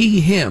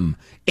he/him,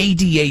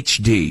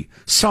 ADHD,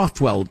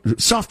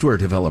 software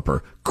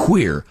developer,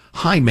 queer,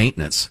 high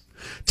maintenance,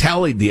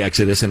 tallied the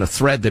exodus in a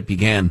thread that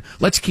began,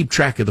 let's keep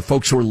track of the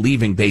folks who are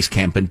leaving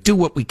Basecamp and do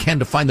what we can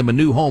to find them a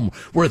new home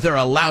where they're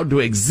allowed to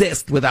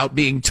exist without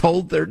being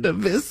told they're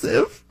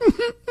divisive.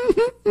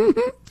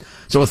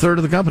 So a third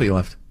of the company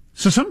left.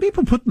 So some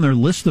people put in their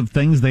list of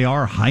things they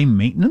are high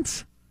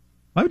maintenance.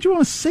 Why would you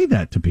want to say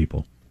that to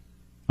people?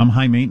 I'm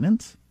high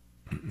maintenance?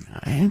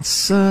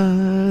 It's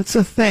a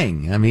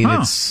thing. I mean,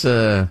 I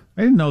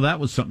didn't know that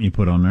was something you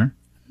put on there.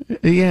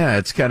 Yeah,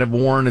 it's kind of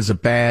worn as a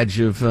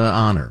badge of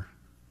honor,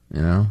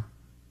 you know.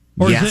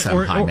 Or yes,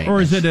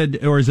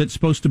 is it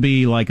supposed to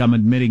be like I'm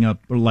admitting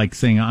up, or like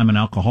saying I'm an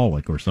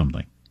alcoholic or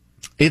something?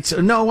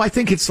 I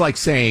think it's like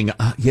saying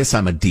yes,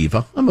 I'm a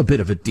diva. I'm a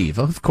bit of a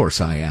diva. Of course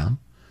I am.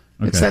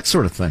 Okay. It's that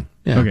sort of thing.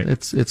 Yeah, okay.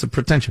 It's a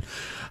pretension.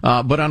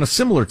 But on a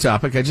similar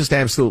topic, I just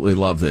absolutely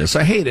love this.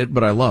 I hate it,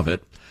 but I love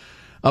it.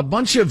 A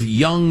bunch of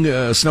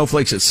young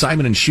snowflakes at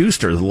Simon &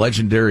 Schuster, the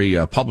legendary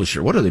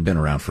publisher. What have they been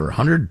around for?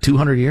 100,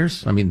 200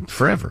 years? I mean,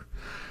 forever.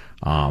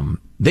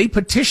 They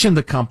petitioned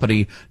the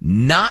company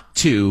not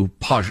to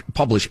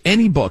publish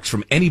any books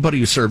from anybody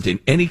who served in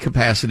any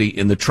capacity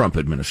in the Trump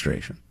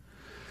administration.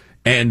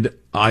 And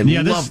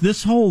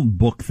this whole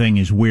book thing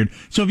is weird.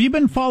 So have you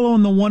been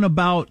following the one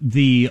about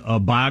the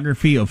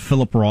biography of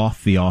Philip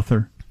Roth, the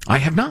author? I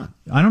have not.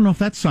 I don't know if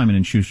that's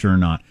Simon & Schuster or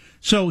not.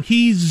 So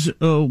he's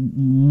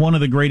one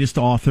of the greatest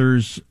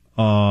authors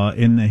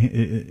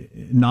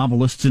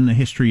novelists in the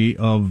history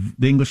of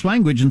the English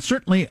language, and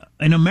certainly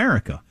in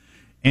America,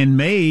 and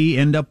may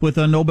end up with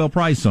a Nobel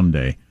Prize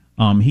someday.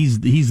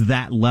 He's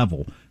that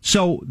level.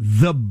 So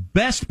the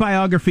best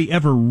biography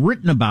ever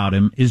written about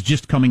him is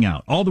just coming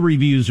out. All the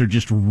reviews are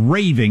just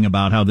raving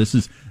about how this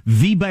is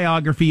the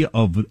biography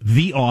of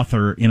the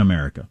author in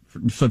America.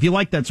 So if you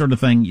like that sort of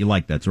thing, you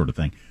like that sort of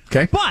thing.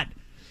 Okay. But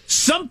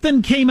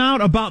something came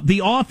out about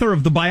the author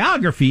of the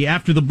biography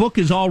after the book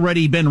has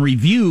already been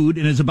reviewed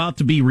and is about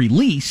to be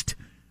released.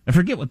 I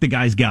forget what the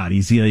guy's got.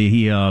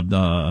 He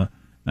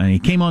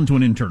came onto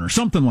an intern or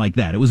something like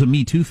that. It was a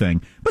Me Too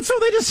thing. But so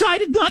they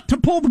decided not to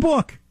pull the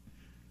book.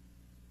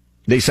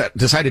 They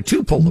decided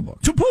to pull the book.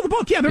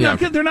 Yeah.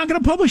 They're not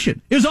going to publish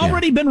it. It's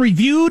already been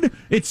reviewed.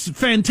 It's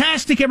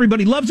fantastic.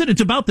 Everybody loves it.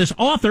 It's about this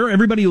author.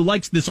 Everybody who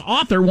likes this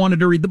author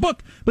wanted to read the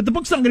book, but the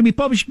book's not going to be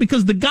published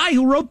because the guy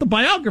who wrote the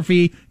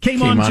biography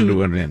came on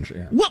to an end.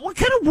 Yeah. What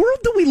kind of world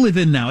do we live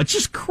in now? It's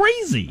just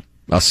crazy.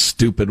 A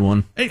stupid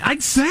one.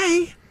 I'd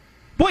say.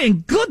 Boy,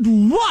 and good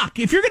luck.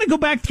 If you're going to go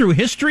back through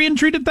history and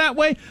treat it that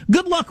way,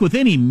 good luck with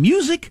any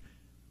music.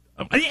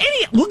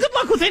 Good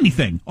luck with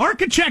anything.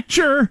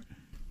 Architecture.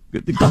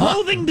 The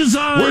clothing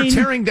design. We're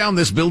tearing down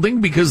this building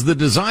because the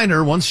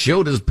designer once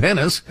showed his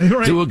penis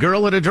to a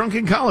girl at a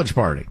drunken college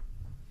party.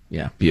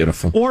 Yeah,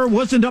 beautiful. Or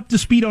wasn't up to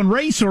speed on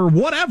race or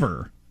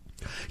whatever.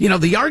 You know,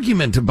 the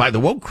argument by the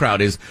woke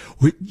crowd is,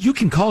 you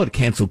can call it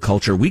cancel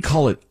culture. We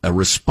call it a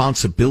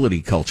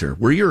responsibility culture,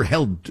 where you're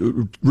held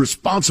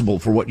responsible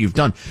for what you've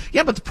done.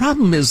 Yeah, but the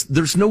problem is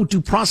there's no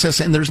due process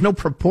and there's no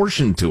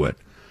proportion to it.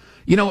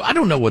 You know, I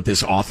don't know what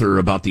this author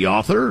about the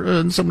author,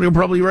 and somebody will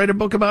probably write a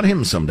book about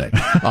him someday.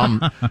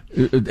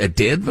 It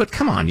did, but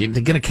come on, you're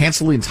going to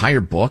cancel the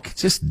entire book?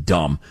 It's just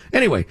dumb.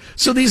 Anyway,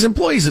 so these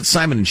employees at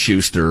Simon &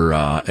 Schuster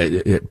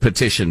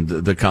petitioned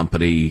the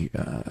company.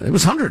 It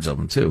was hundreds of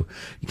them, too.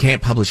 You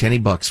can't publish any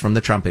books from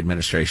the Trump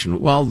administration.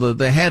 Well,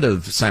 the head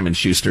of Simon &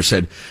 Schuster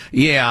said,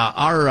 yeah,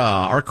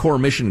 our core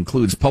mission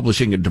includes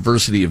publishing a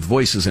diversity of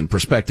voices and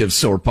perspectives,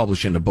 so we're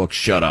publishing a book,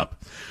 shut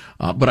up.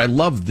 But I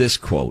love this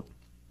quote.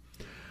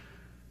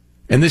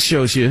 And this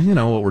shows you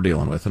know, what we're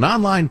dealing with. An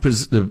online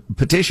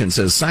petition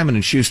says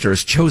Simon & Schuster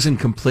has chosen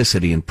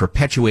complicity in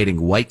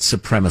perpetuating white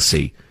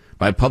supremacy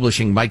by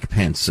publishing Mike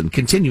Pence and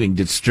continuing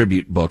to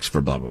distribute books for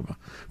blah, blah, blah.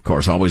 Of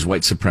course, always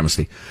white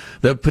supremacy.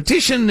 The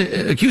petition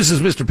accuses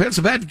Mr. Pence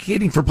of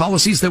advocating for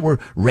policies that were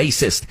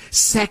racist,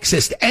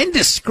 sexist, and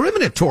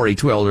discriminatory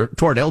toward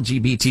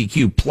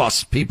LGBTQ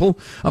plus people,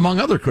 among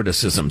other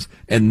criticisms.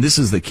 And this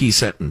is the key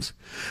sentence.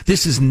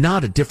 This is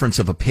not a difference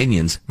of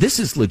opinions. This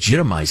is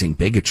legitimizing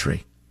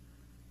bigotry.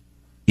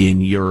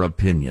 In your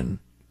opinion.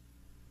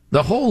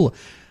 The whole,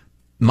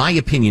 my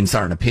opinions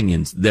aren't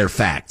opinions, they're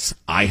facts.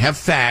 I have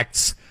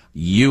facts,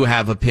 you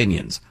have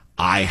opinions.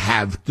 I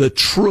have the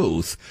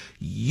truth,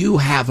 you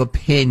have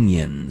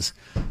opinions.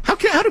 How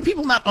do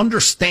people not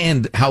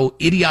understand how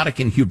idiotic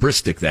and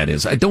hubristic that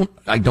is? I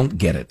don't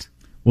get it.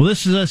 Well,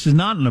 this is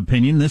not an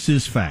opinion, this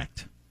is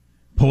fact.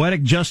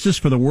 Poetic justice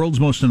for the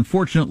world's most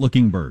unfortunate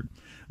looking bird.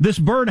 This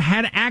bird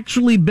had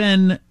actually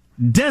been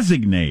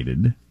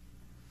designated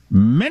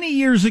many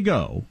years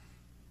ago,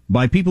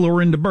 by people who are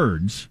into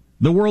birds,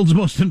 the world's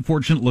most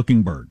unfortunate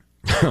looking bird.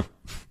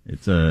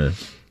 It's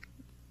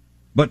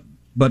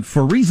but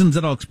for reasons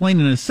that I'll explain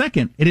in a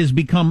second, it has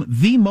become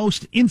the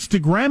most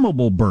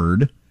Instagrammable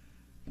bird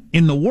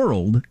in the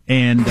world.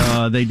 And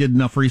they did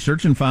enough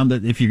research and found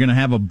that if you're going to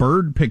have a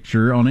bird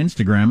picture on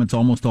Instagram, it's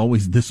almost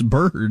always this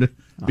bird.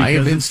 I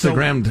have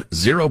Instagrammed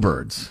zero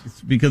birds.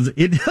 It's because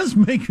it does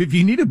make, if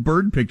you need a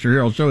bird picture,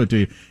 here, I'll show it to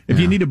you. If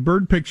you need a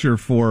bird picture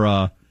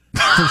for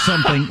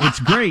something,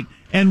 it's great.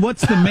 And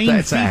what's the main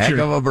That's feature? A heck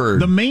of a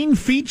bird. The main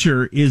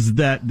feature is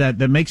that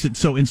makes it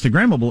so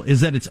Instagrammable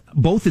is that it's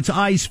both its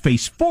eyes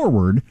face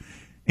forward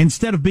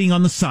instead of being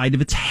on the side of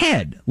its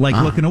head, like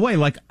looking away,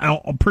 like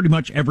pretty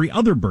much every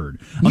other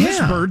bird. On this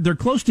bird, they're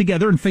close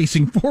together and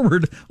facing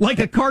forward like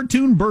a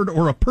cartoon bird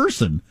or a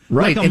person,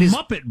 right? Like a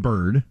Muppet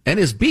bird. And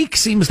his beak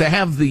seems to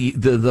have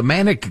the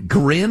manic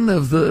grin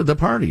of the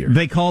partier.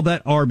 They call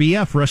that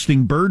RBF,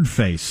 resting bird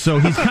face. So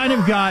he's kind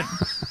of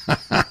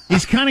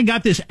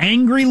got this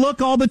angry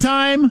look all the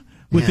time,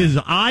 with his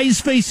eyes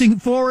facing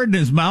forward and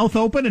his mouth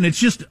open, and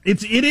it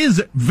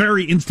is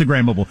very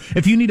Instagrammable.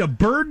 If you need a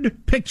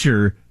bird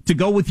picture to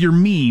go with your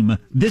meme,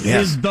 this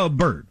is the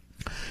bird.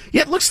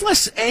 Yeah, it looks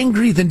less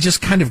angry than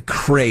just kind of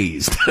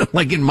crazed,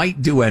 like it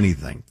might do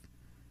anything.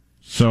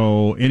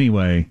 So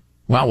anyway,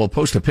 well, we'll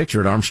post a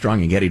picture at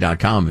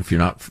ArmstrongandGetty.com if you're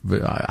not.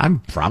 I'm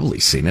probably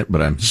seen it,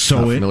 but I'm not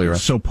familiar.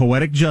 So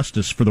poetic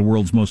justice for the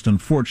world's most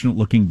unfortunate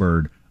looking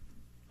bird,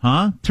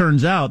 huh?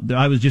 Turns out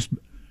I was just.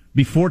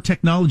 Before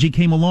technology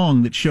came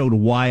along that showed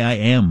why I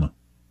am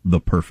the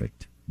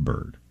perfect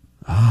bird.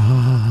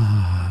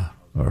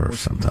 Or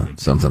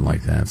something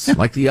like that. It's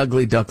like the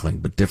ugly duckling,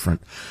 but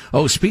different.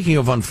 Oh, speaking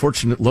of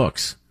unfortunate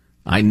looks,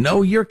 I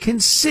know you're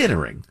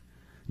considering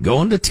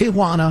going to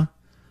Tijuana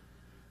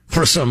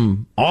for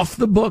some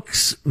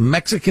off-the-books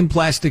Mexican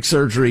plastic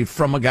surgery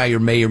from a guy who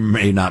may or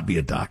may not be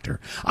a doctor.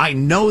 I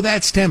know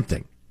that's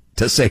tempting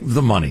to save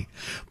the money.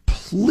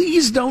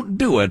 Please don't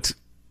do it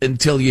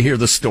until you hear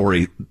the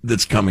story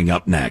that's coming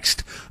up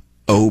next.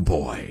 Oh,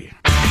 boy.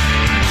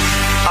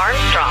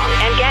 Armstrong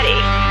and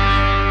Getty.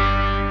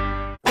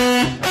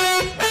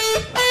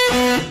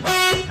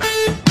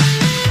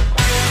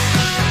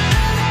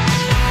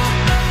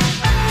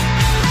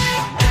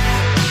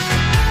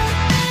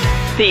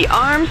 The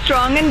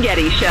Armstrong and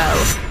Getty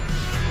Show.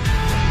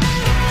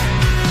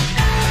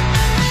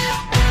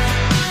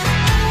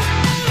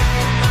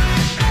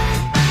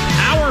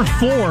 Hour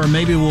 4,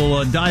 maybe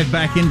we'll dive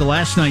back into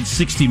last night's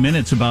 60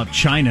 Minutes about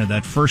China,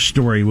 that first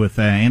story with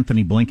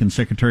Anthony Blinken,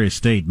 Secretary of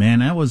State. Man,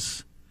 that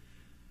was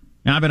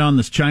Now, I've been on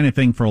this China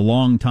thing for a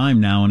long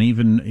time now, and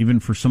even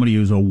for somebody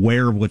who's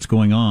aware of what's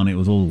going on, it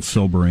was a little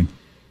sobering.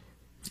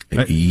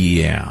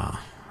 Yeah.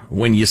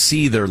 When you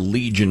see their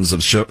legions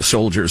of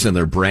soldiers and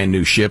their brand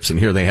new ships, and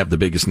here they have the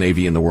biggest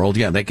navy in the world,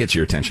 yeah, that gets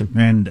your attention.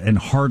 And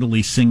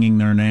heartily singing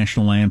their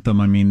national anthem.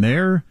 I mean,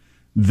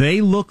 they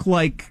look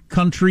like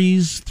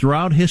countries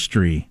throughout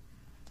history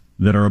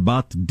that are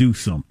about to do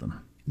something.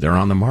 They're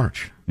on the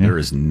march. Yeah. There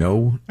is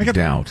no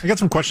doubt. I got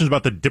some questions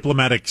about the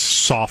diplomatic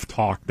soft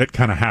talk that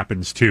kind of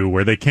happens too,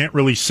 where they can't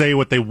really say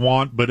what they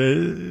want, but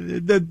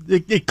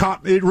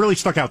it really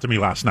stuck out to me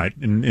last night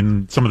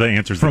in some of the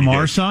answers from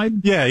our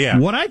side. Yeah.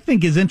 What I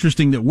think is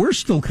interesting that we're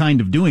still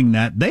kind of doing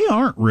that. They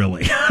aren't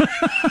really.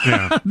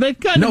 Yeah. They've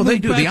kind of they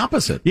do the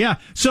opposite. Yeah.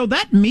 So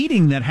that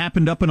meeting that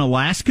happened up in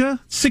Alaska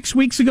 6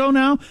 weeks ago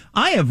now,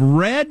 I have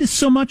read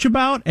so much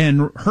about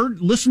and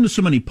listened to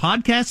so many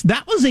podcasts.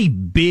 That was a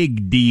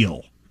big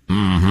deal.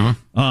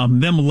 Mm-hmm.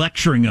 Them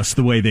lecturing us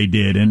the way they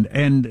did,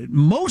 and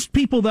most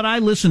people that I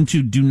listen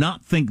to do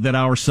not think that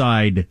our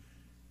side,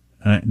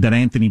 that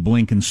Anthony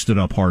Blinken stood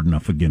up hard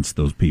enough against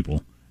those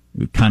people.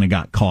 Kind of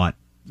got caught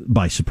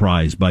by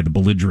surprise by the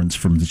belligerence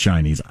from the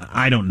Chinese.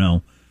 I don't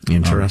know.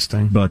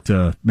 Interesting, but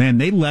man,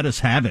 they let us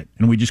have it,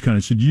 and we just kind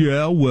of said,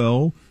 yeah,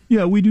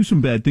 we do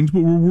some bad things,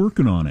 but we're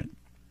working on it.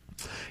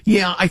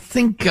 Yeah, I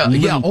think,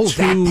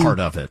 that part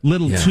of it.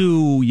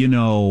 Too,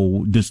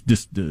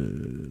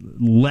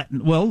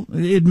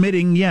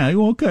 admitting,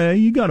 okay,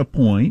 you got a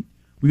point.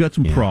 We got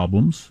some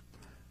problems.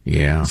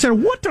 Yeah. So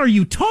what are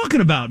you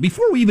talking about?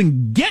 Before we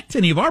even get to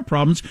any of our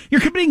problems,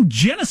 you're committing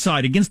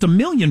genocide against 1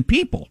 million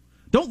people.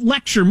 Don't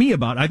lecture me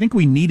about it. I think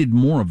we needed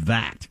more of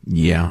that.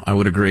 Yeah, I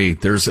would agree.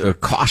 There's a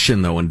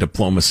caution, though, in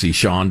diplomacy,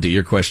 Sean, to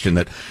your question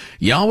that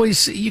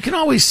you can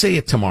always say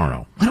it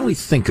tomorrow. Why don't we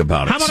think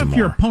about it How about some if more?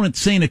 your opponent's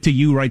saying it to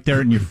you right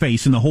there in your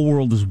face and the whole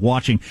world is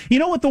watching? You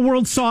know what the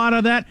world saw out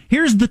of that?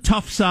 Here's the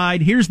tough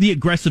side. Here's the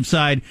aggressive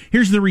side.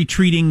 Here's the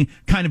retreating,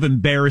 kind of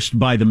embarrassed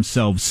by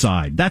themselves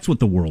side. That's what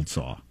the world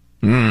saw.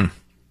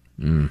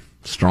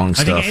 Strong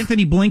stuff. I think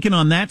Anthony Blinken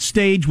on that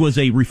stage was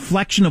a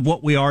reflection of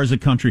what we are as a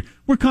country.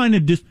 We're kind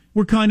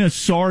of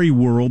sorry,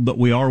 world, that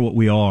we are what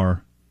we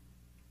are.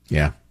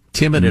 Yeah.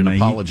 Timid and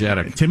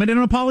apologetic. Timid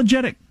and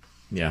apologetic.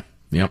 Yeah.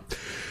 Yep.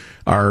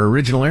 Our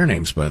original air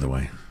names, by the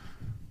way.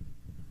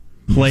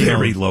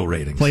 Very low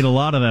ratings. Played a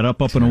lot of that Up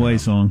and Away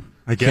song.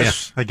 I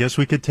guess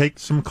we could take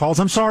some calls.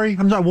 I'm sorry.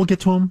 We'll get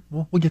to them.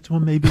 We'll get to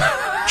them maybe.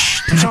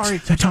 I'm sorry.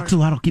 I talk too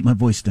loud. I'll keep my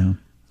voice down.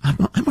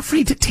 I'm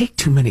afraid to take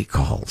too many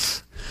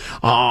calls.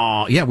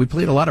 Yeah, we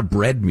played a lot of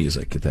bread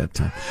music at that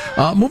time.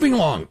 Moving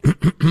along.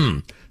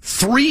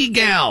 3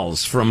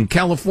 gals from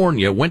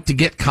California went to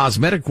get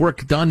cosmetic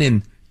work done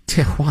in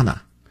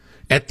Tijuana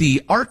at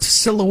the Art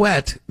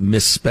Silhouette,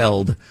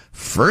 misspelled.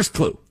 First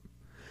clue.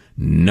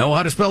 Know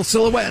how to spell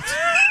silhouette.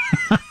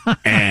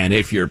 And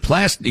if your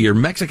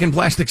Mexican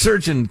plastic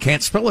surgeon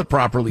can't spell it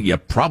properly, you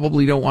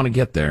probably don't want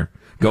to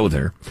go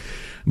there.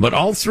 But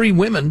all 3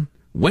 women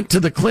went to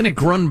the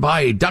clinic run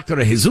by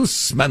Dr.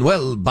 Jesus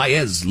Manuel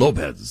Baez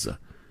Lopez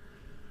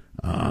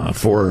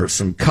for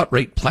some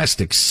cut-rate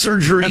plastic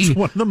surgery. That's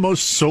one of the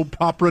most soap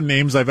opera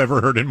names I've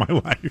ever heard in my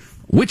life.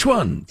 Which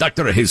one?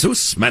 Dr.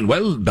 Jesus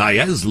Manuel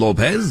Baez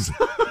Lopez?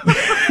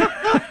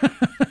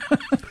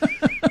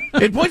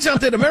 It points out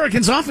that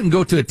Americans often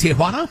go to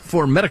Tijuana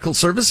for medical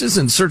services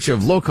in search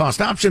of low-cost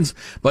options,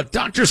 but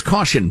doctors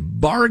caution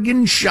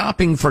bargain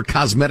shopping for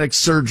cosmetic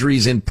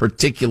surgeries in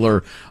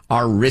particular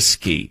are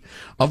risky.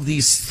 Of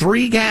these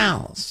 3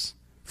 gals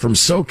from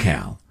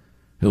SoCal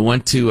who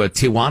went to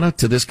Tijuana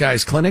to this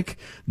guy's clinic,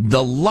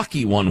 the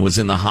lucky one was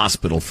in the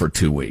hospital for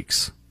 2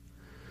 weeks.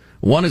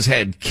 One has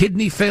had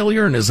kidney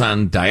failure and is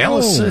on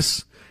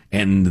dialysis,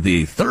 and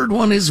the third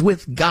one is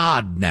with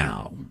God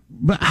now.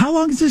 But how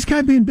long has this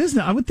guy been in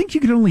business? I would think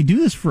you could only do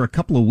this for a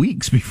couple of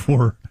weeks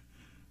before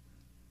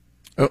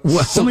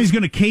somebody's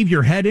going to cave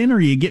your head in,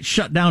 or you get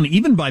shut down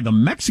even by the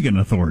Mexican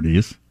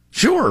authorities.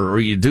 Sure, or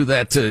you do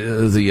that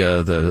to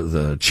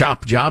the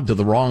chop job to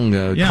the wrong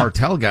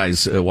cartel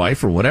guy's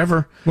wife or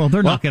whatever. Well,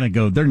 they're not going to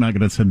go. They're not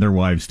going to send their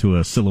wives to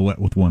a Silhouette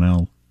with 1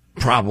 L.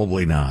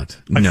 Probably not.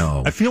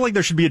 No. I feel like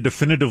there should be a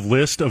definitive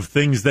list of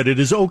things that it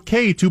is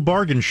okay to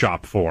bargain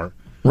shop for.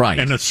 Right.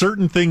 And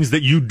certain things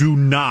that you do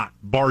not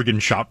bargain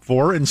shop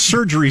for, and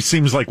surgery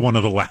seems like one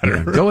of the latter.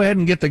 Yeah, go ahead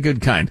and get the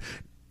good kind.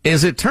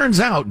 As it turns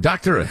out,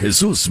 Dr.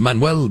 Jesus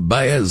Manuel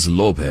Baez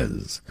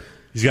Lopez,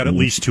 he's got at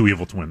least 2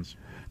 evil twins,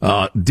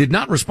 did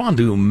not respond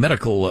to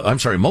multiple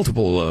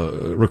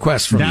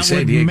requests from the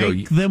San Diego. That would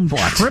make them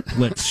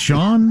triplets,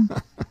 Sean.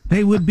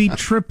 They would be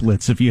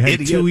triplets if you had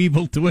Idiot. 2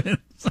 evil twins.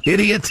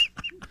 Idiot.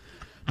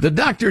 The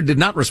doctor did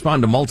not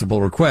respond to multiple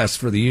requests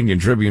for the Union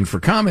Tribune for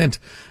comment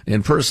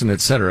in person,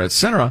 et cetera, et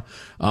cetera.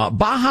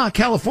 Baja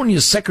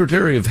California's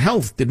Secretary of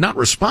Health did not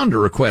respond to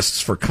requests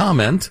for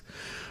comment.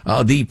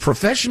 The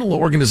Professional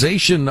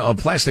Organization of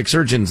Plastic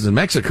Surgeons in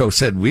Mexico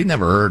said, we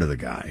never heard of the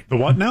guy. The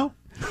what now?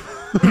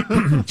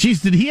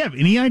 Jeez, did he have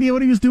any idea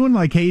what he was doing?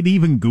 Like, he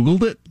even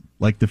Googled it?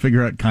 Like, to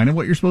figure out kind of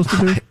what you're supposed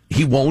to do?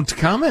 He won't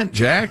comment,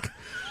 Jack.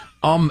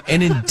 And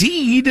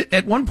indeed,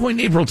 at one point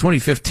in April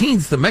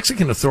 2015, the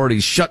Mexican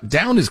authorities shut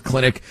down his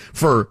clinic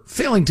for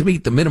failing to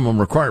meet the minimum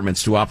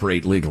requirements to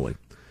operate legally.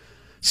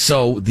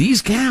 So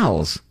these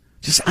gals,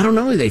 I don't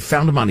know, they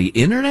found him on the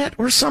internet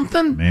or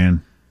something?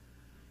 Man.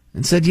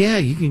 And said, yeah,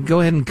 you can go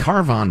ahead and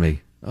carve on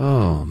me.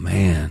 Oh,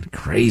 man,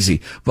 crazy.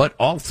 But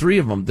all three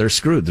of them, they're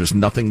screwed. There's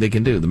nothing they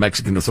can do. The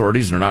Mexican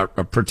authorities are not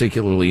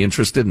particularly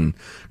interested in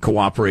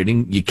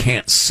cooperating. You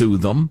can't sue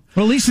them.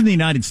 Well, at least in the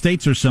United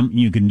States there's something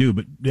you can do,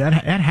 but that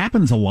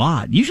happens a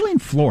lot. Usually in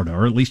Florida,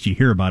 or at least you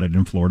hear about it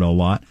in Florida a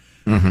lot.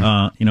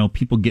 Mm-hmm.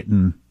 People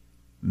getting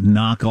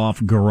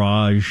knockoff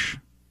garage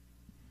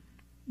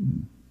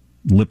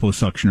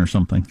liposuction or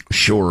something.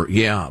 Sure,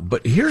 yeah.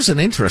 But here's an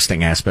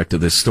interesting aspect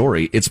of this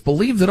story. It's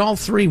believed that all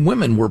three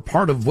women were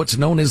part of what's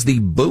known as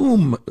the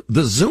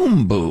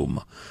Zoom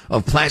boom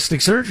of plastic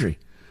surgery.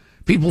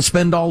 People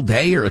spend all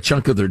day or a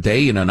chunk of their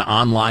day in an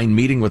online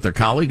meeting with their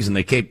colleagues, and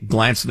they keep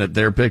glancing at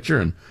their picture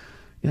and,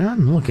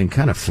 I'm looking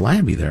kind of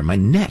flabby there. My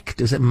neck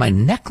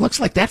looks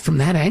like that from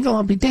that angle?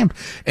 I'll be damned.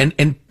 And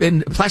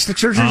plastic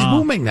surgery is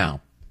booming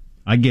now.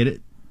 I get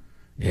it.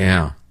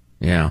 Yeah.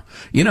 Yeah.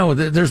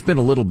 There's been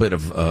a little bit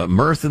of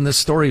mirth in this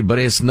story, but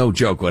it's no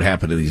joke what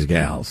happened to these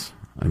gals.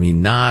 I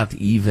mean, not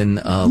even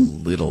a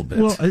little bit.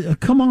 Well,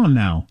 come on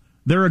now.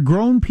 There are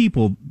grown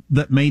people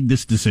that made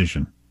this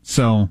decision.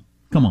 So,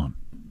 come on.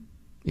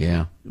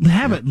 Yeah.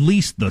 Have at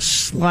least the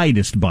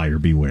slightest buyer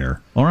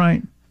beware. All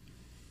right?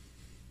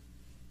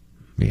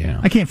 Yeah.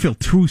 I can't feel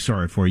too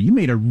sorry for you. You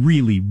made a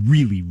really,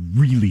 really,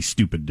 really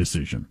stupid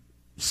decision.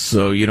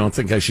 So you don't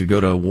think I should go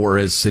to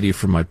Juarez City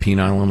for my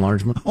penile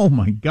enlargement? Oh,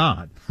 my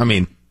God. I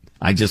mean,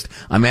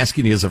 I'm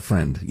asking you as a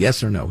friend.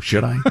 Yes or no?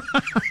 Should I?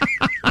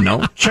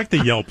 No? Check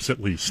the Yelps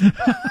at least.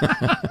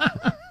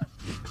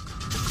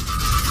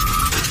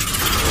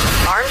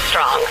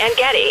 Armstrong and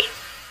Getty.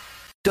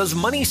 Does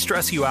money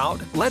stress you out?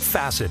 Let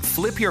Facet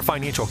flip your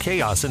financial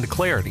chaos into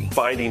clarity.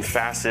 Finding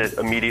Facet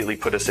immediately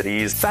put us at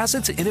ease.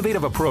 Facet's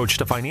innovative approach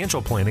to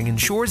financial planning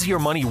ensures your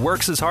money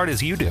works as hard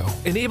as you do,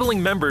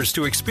 enabling members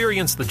to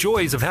experience the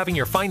joys of having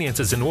your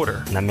finances in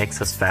order. And that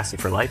makes us Facet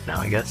for life now,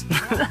 I guess.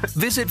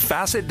 Visit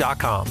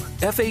Facet.com,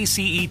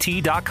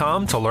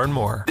 FACET.com to learn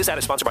more. This ad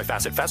is sponsored by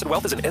Facet. Facet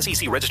Wealth is an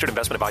SEC registered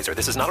investment advisor.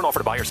 This is not an offer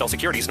to buy or sell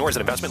securities, nor is it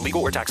investment,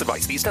 legal, or tax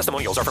advice. These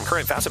testimonials are from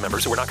current Facet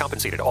members who are not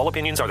compensated. All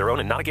opinions are their own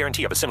and not a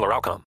guarantee of a similar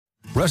outcome.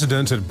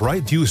 Residents at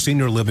Brightview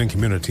Senior Living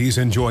Communities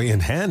enjoy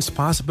enhanced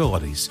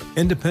possibilities,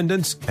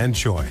 independence, and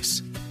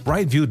choice.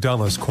 Brightview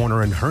Dulles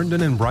Corner in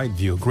Herndon and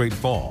Brightview, Great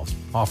Falls,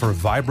 offer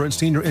vibrant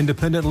senior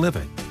independent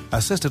living,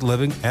 assisted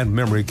living, and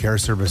memory care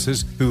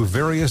services through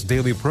various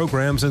daily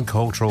programs and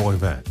cultural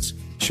events.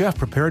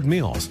 Chef-prepared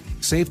meals,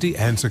 safety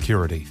and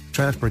security,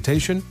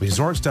 transportation,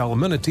 resort-style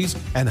amenities,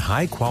 and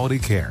high-quality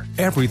care.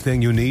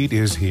 Everything you need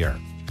is here.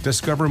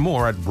 Discover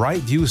more at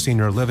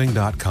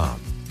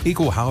brightviewseniorliving.com.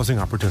 Equal housing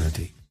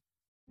opportunity.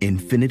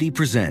 Infiniti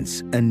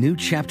presents a new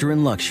chapter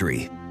in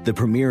luxury, the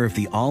premiere of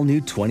the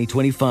all-new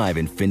 2025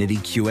 Infiniti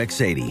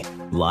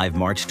QX80, live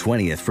March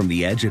 20th from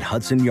the Edge at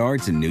Hudson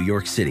Yards in New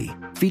York City,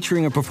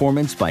 featuring a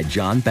performance by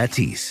John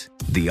Batiste.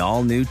 The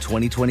all-new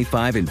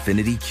 2025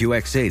 Infiniti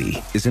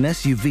QX80 is an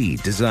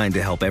SUV designed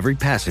to help every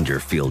passenger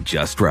feel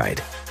just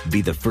right.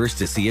 Be the first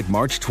to see it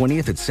March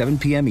 20th at 7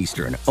 p.m.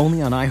 Eastern,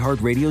 only on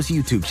iHeartRadio's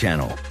YouTube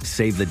channel.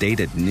 Save the date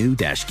at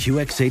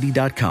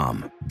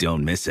new-QX80.com.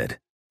 Don't miss it.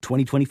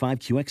 2025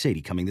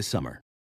 QX80 coming this summer.